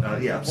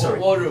yeah, I'm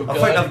sorry. I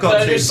think I've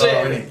got too far,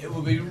 innit? It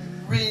would be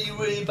really,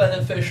 really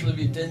beneficial if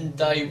you didn't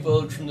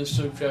divulge from the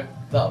subject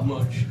that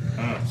much.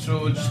 So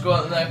we'll just go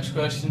on to the next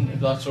question, if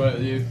that's alright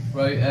with you.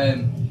 Right,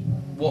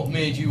 what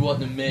made you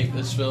want to make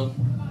this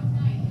film?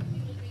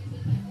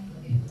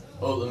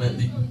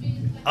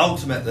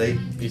 Ultimately,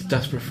 he's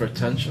desperate for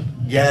attention.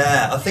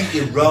 Yeah, I think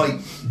you're right,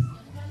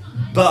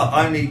 but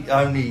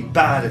only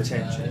bad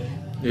attention.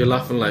 You're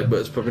laughing like, but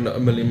it's probably not a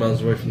million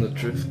miles away from the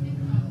truth.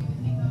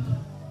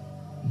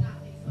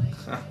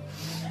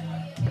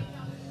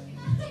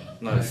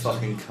 No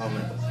fucking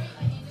comment.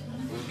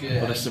 Okay.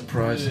 What a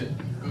surprise.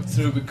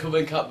 Through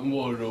becoming Captain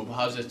Wardrobe,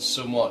 has it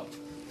somewhat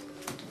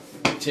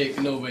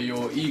taken over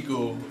your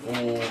ego,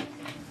 or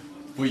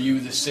were you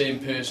the same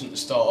person to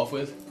start off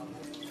with?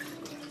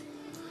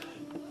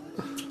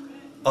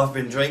 I've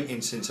been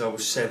drinking since I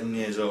was 7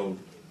 years old.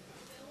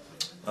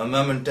 My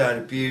mum and dad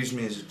abused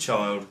me as a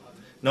child.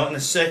 Not in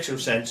a sexual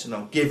sense, and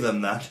I'll give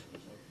them that.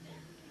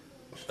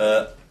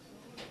 But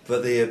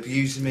they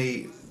abused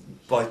me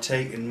by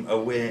taking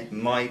away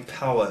my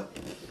power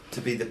to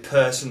be the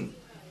person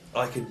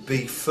I could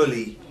be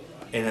fully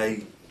in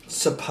a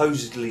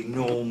supposedly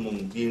normal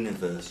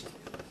universe.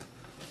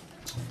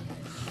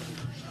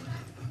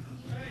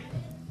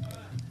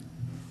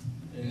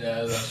 And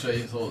that's where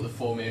you thought the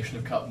formation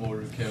of Captain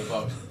Wardrobe came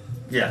about?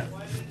 Yeah.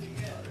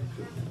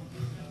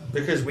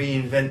 Because we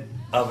invent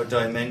other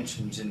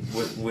dimensions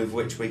with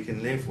which we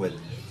can live with.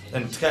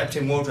 And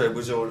Captain Wardrobe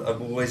was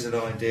always an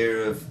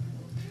idea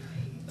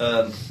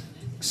of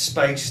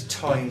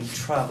space-time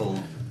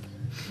travel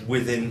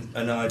within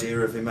an idea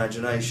of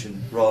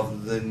imagination, rather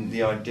than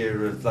the idea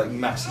of like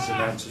massive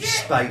amounts of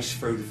space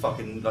through the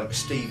fucking like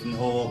Stephen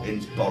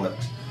Hawking's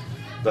bollocks.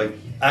 Like,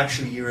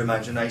 actually your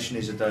imagination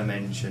is a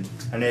dimension,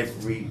 and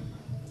every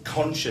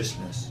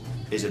consciousness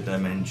is a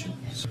dimension.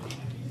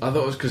 I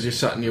thought it was because you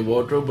sat in your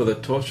wardrobe with a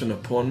torch and a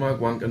porn mag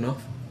wanking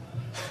off.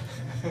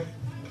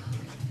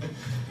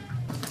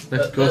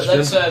 Next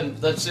question.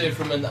 Let's say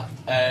from a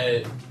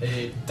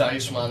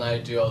Dice Man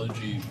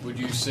ideology, would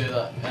you say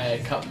that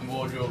Captain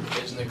Wardrobe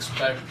is an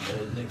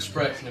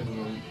expression of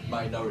a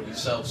minority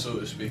self, so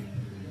to speak?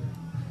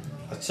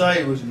 I'd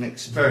say it was an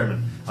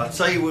experiment. I'd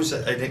say it was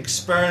an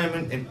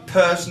experiment in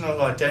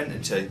personal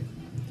identity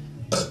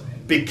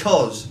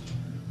because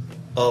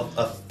of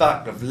a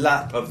fact of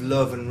lack of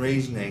love and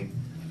reasoning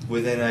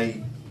within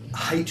a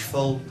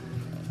hateful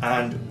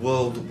and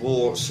World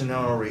War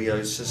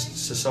scenario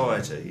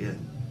society. Yeah.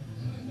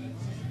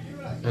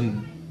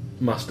 And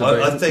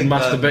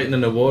masturbating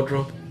in a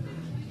wardrobe.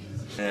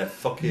 Yeah,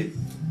 fuck you.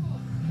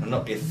 I'll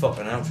knock you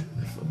fucking out.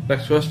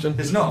 Next question.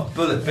 There's not a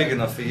bullet big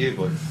enough for you,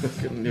 boy.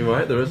 You're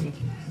right, there isn't.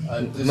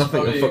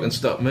 Nothing can fucking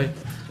stop me.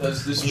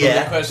 There's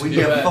another question we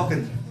here. get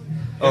fucking...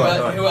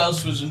 Who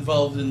else was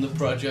involved in the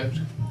project?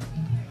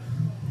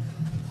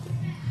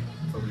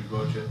 Probably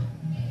Roger.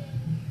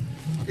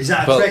 Is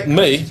that a trick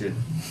me? question?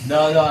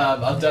 No,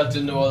 I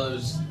didn't know what it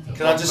was.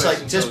 Can I just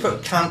say, just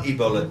put canty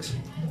bollocks.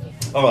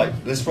 Alright,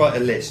 let's write a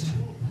list.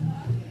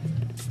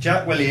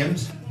 Jack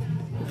Williams.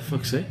 What the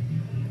fuck's he?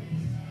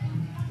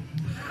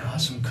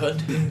 Some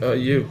cunt. Oh,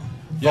 you.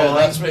 Yeah,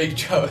 that's me,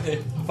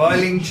 Joey.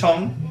 Filing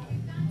Chong.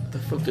 What the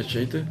fuck did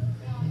she do?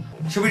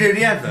 Shall we do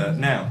the advert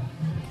now?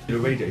 Do a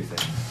redo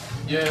thing.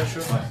 Yeah,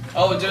 sure.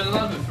 Oh, we're doing an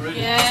advert for it?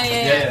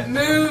 Yeah.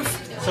 Move!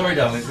 Sorry,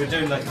 darlings, we're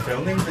doing like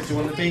filming, but do you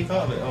want to be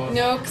part of it? Or?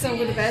 No, because I'm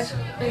going to bed.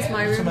 It's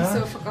my room,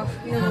 so fuck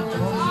off.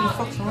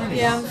 No.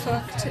 Yeah, I'm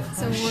fucked,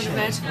 so I'm going to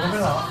bed.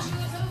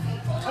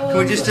 Can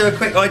we just do a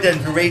quick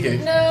ident for redo?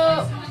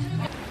 No!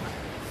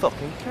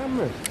 Fucking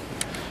cameras.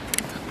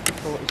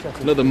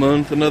 Another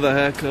month, another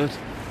haircut,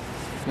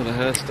 another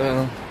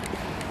hairstyle.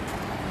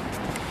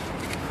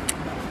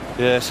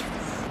 Yes.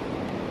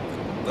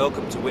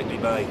 Welcome to Whitley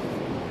Bay.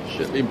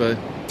 Shitley Bay.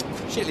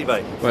 Shitley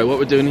Bay. Right, what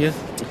we're doing here?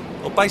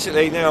 Well,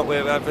 basically now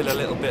we're having a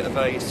little bit of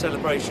a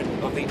celebration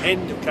of the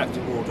end of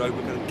Captain Wardrobe.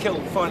 We're going to kill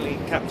finally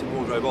Captain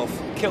Wardrobe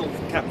off, kill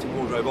Captain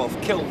Wardrobe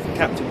off, kill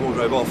Captain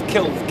Wardrobe off,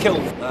 kill,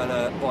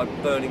 and by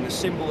burning the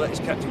symbol that is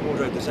Captain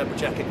Wardrobe, the zebra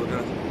jacket, we're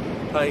going to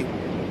pay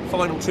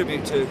final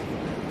tribute to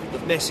the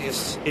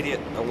messiest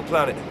idiot on the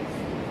planet.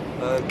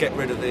 Get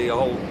rid of the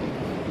whole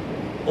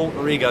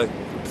alter ego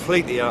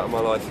completely out of my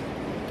life.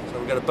 So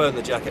we're going to burn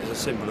the jacket as a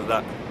symbol of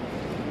that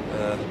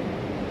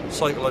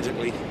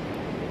psychologically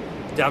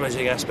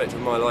damaging aspect of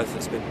my life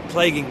that's been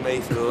plaguing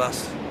me for the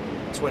last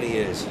 20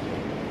 years.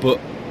 But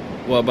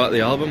what about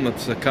the album?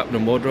 That's a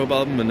Captain Wardrobe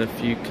album, and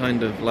if you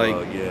kind of like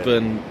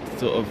burn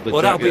sort of the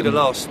well, jacket... that'll be the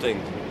last thing,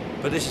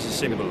 but this is a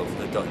symbol of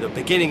the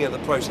beginning of the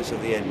process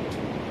of the end.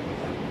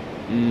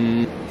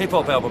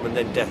 Hip-hop album and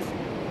then death.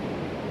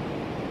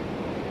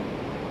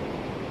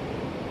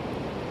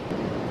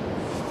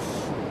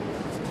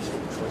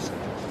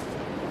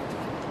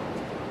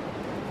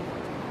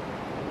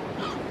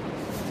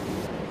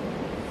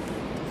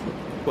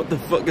 What the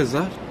fuck is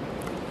that?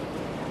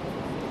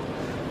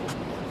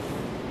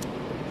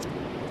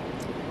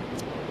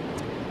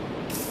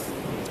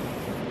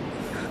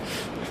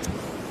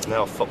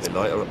 Now fuck me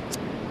lighter up.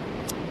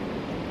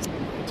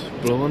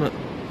 Just blow on it.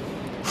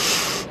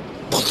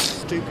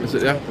 Stupid. Is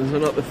it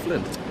not the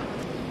flint?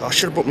 I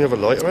should have brought my other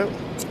lighter out.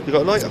 You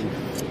got a lighter?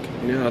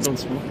 Yeah, I don't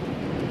smoke.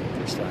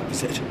 Pissed out of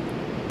his head.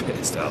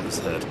 Pissed out of his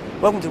head.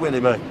 Welcome to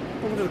Whitley, mate.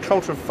 Welcome to the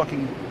culture of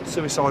fucking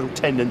suicidal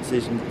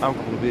tendencies and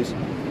alcohol abuse.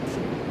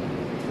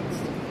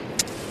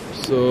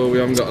 So we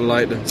haven't got a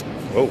lighter.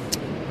 Oh.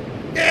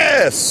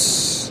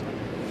 Yes!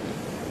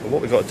 Well,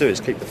 what we've got to do is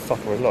keep the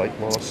fucker alight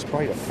while I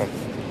spray that cunt.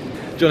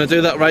 Do you want to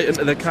do that right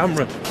into the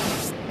camera?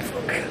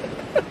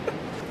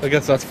 I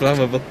guess that's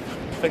flammable.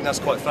 I think that's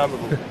quite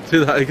flammable.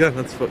 Do that again,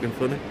 that's fucking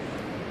funny.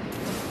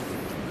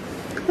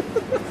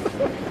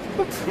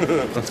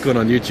 That's going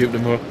on YouTube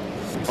tomorrow.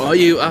 Are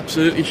you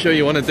absolutely sure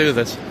you want to do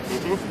this?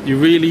 You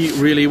really,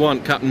 really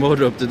want Captain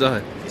Wardrobe to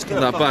die? He's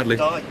gonna that fucking badly?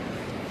 die.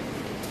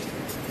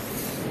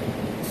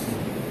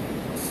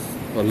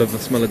 I love the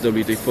smell of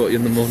WD-40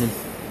 in the morning.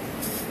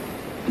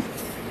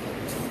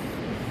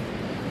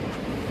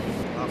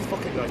 I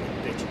fucking like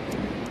that bitch.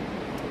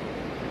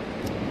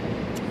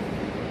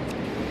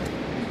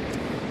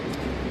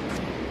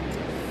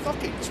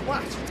 Fucking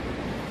twat.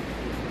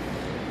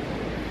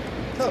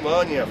 Come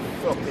on, you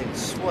fucking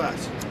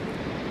swat.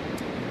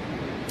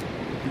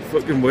 You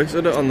fucking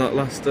wasted it on that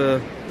last...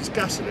 There's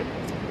gas in it.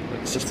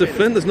 It's just a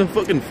flint, there's no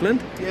fucking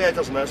flint. Yeah, it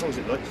doesn't matter as long as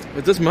it lights.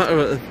 It doesn't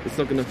matter, it's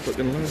not gonna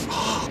fucking light.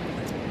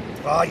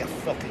 Ah, you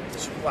fucking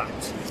twat.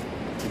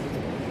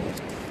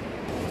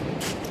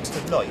 It's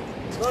the light.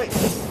 Right.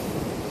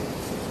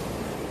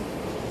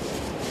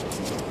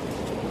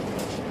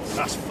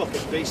 That's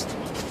fucking beast.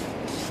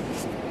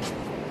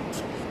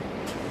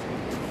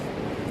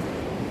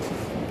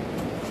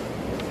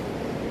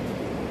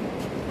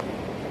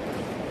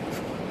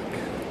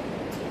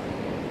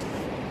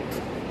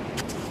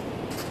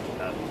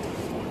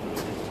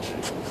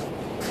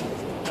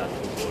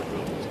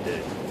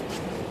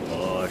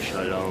 Oh,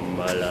 shalom,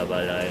 bala,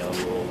 bala,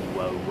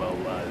 wow, wow,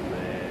 wow,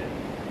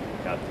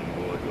 Captain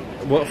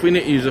Wardrobe. What if we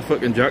need to use a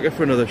fucking jacket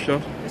for another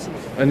shot?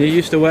 And you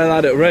used to wear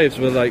that at raves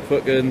with like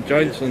fucking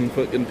joints and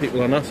fucking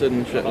people on acid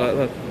and shit like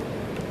that.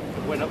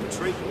 It went up a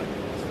tree for me.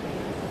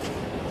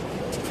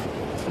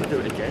 I'm gonna do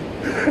it again.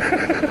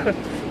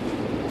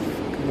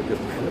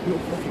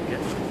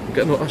 I'm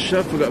getting all that shit,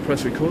 I forgot to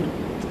press record.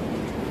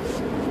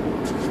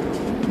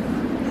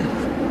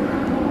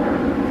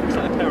 It's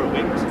like a pair of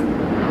wings.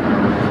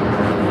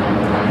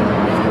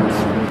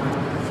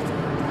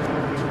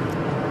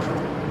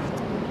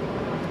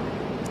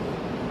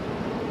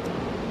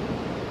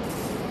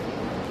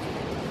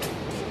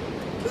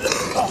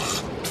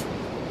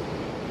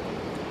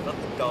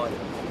 Fucking died.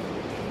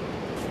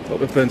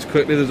 Hope it burns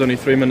quickly, there's only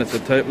 3 minutes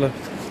of tape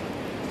left.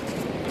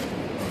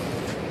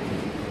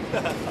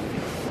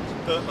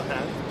 Burnt my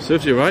hand.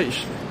 Serves you right. You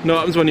know what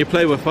happens when you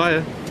play with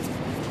fire?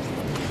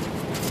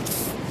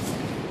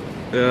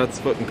 Yeah, that's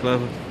fucking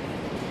clever.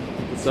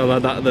 Let's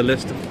add that to the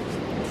list.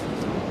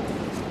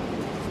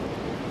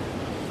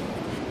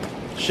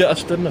 Shit, I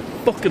stood in a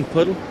fucking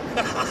puddle.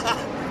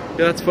 Yeah,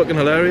 that's fucking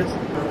hilarious.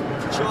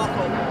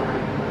 Charcoal.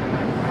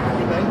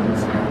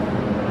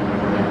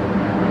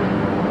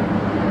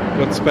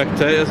 Got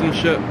spectators and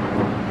shit.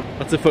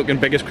 That's the fucking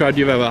biggest crowd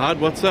you've ever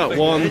had. What's that?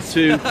 1,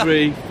 2,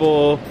 3,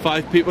 4,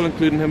 5 people,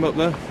 including him up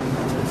there.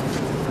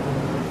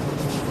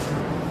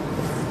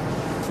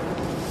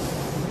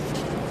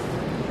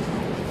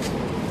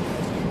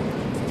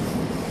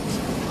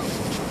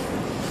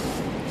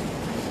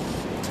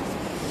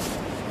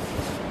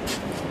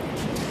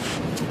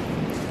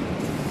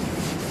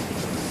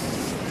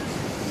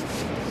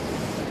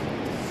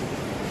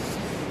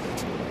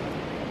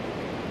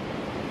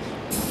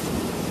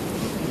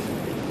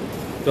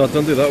 God,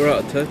 don't do that, we're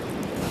out of tape.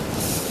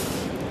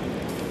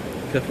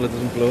 Careful it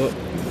doesn't blow up.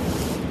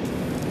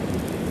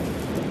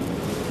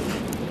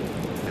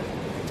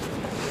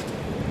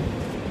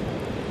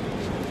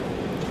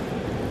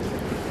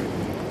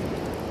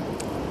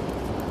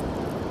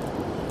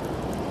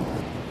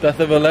 Death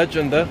of a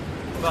legend, eh?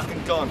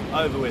 Fucking gone.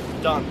 Over with.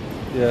 Done.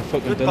 Yeah,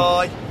 fucking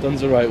Goodbye. done.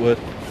 Done's the right word.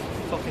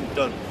 Fucking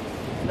done.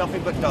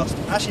 Nothing but dust.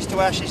 Ashes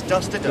to ashes,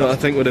 dust to dust. No, I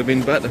think would have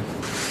been better.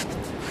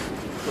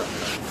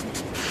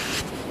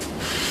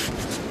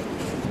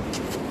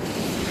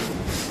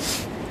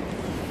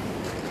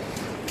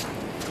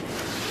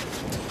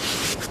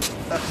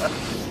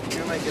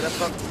 You make it up,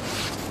 fun.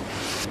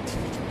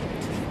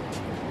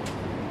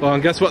 Well,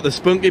 and guess what the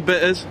spunky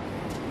bit is?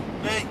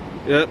 Me.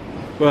 Yep.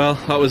 Well,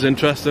 that was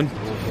interesting.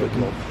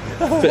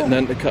 Fitting an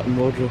end to Captain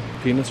Wardrobe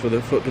penis with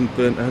a fucking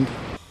burnt end.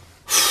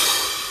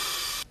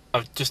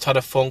 I've just had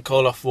a phone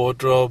call off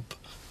Wardrobe.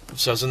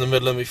 So I was in the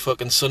middle of my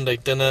fucking Sunday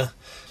dinner.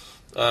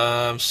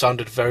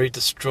 Sounded very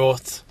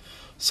distraught.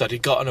 Said he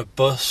got on a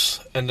bus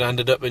and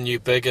ended up in New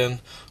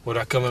Biggin. Would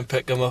I come and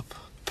pick him up?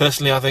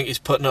 Personally, I think he's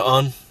putting it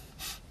on.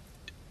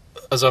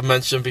 As I've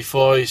mentioned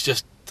before, he's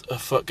just a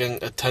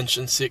fucking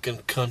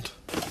attention-seeking cunt.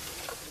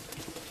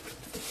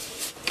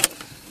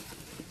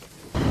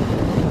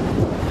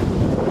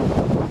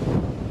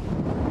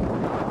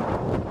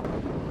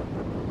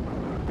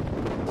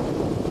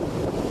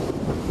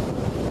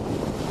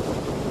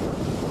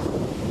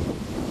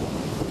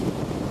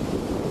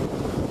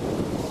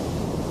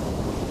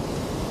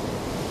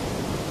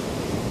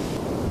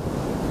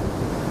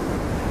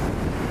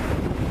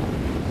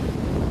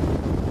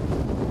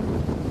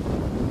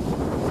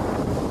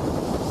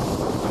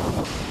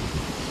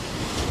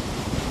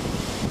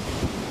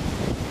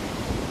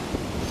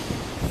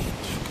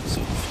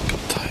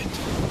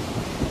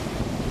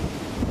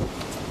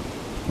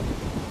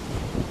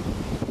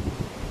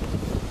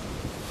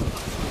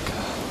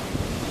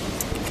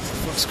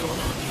 What's going on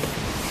here?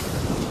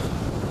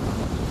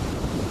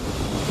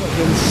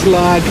 Fucking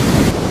slag.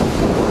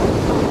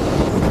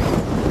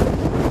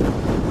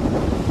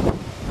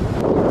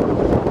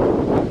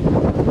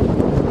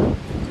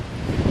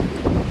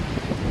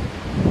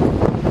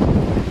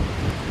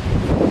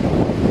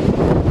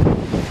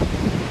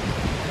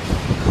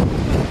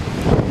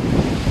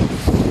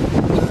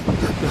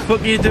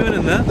 fuck are you doing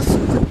in there?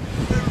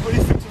 Everybody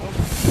thinks I'm a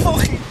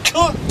fucking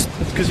cunt.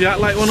 It's because you act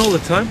like one all the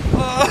time.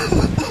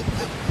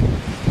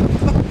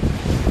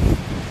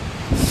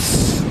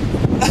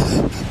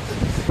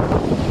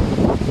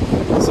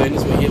 Saying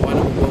as we're here, why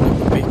don't we walk up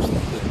the beach?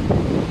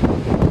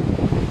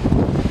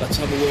 Let's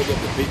have a walk up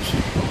the beach.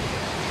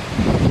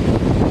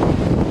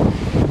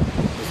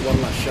 There's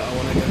one last shot I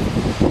want to get.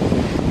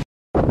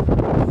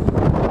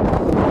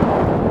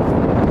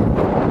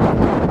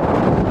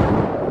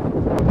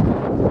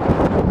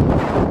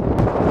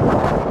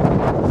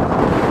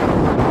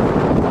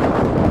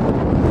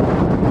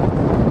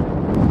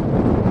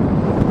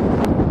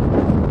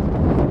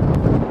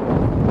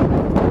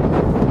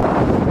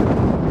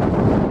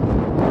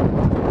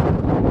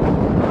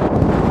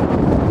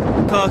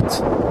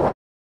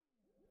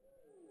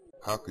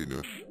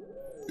 Happiness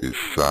is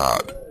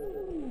sad.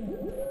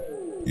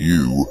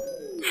 You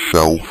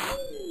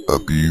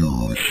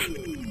self-abuse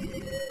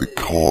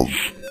because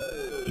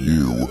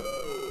you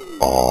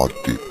are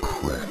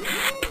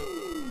depressed.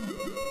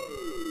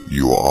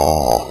 You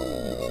are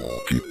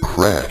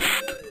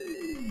depressed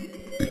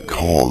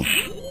because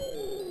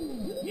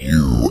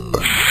you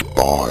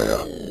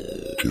aspire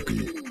to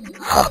be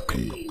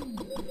happy.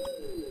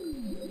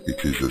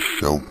 It is a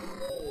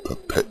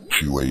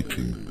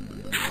self-perpetuating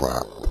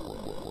trap.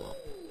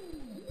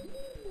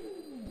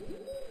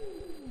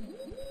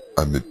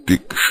 An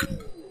addiction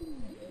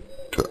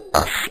to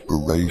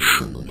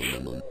aspirations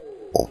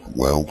of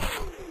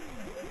wealth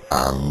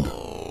and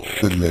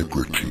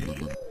celebrity.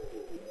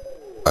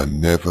 A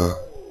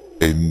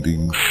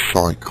never-ending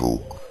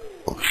cycle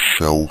of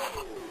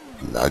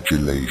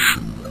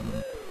self-flagellation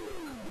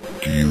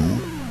due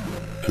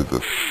to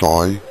the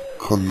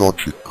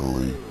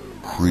psychologically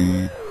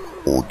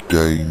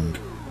preordained,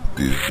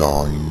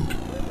 designed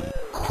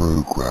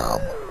program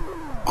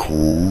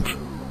called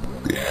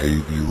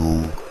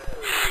behavioral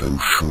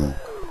social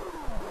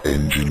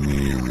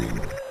engineering.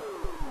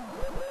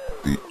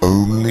 The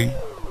only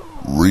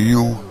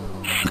real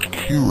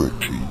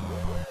security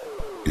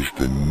is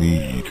the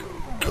need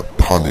to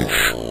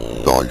punish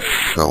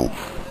thyself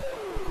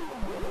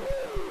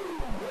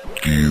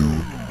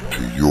due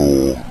to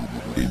your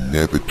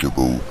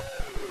inevitable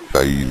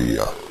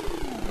failure.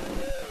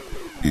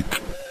 It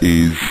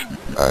is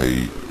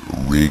a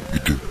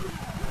rigged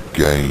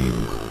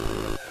game.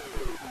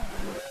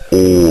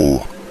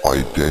 All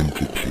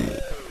identity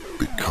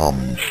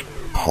becomes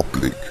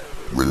public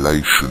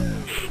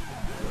relations,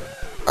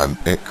 an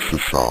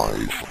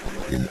exercise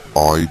in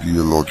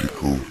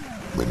ideological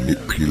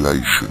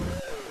manipulation.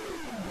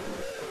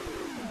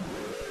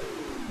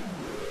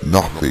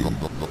 Nothing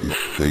is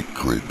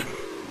sacred.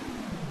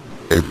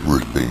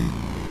 Everything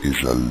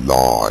is a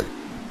lie.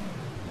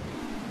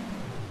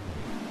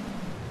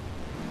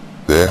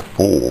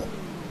 Therefore,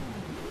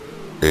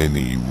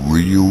 any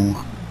real,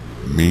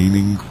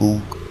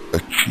 meaningful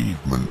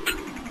achievement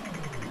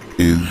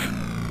is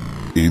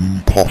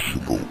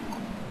impossible.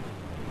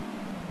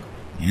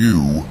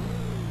 You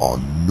are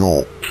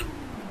not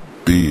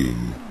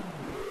being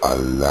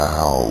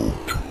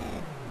allowed.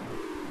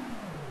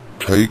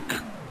 Take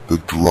the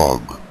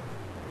drug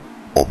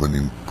of an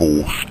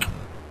enforced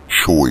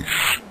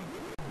choice.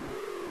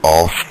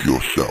 Ask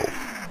yourself,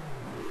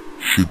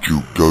 should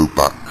you go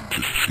back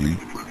to sleep,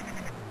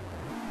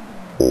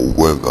 or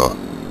whether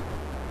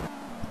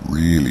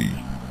really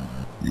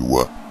you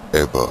were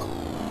ever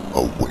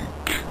awake.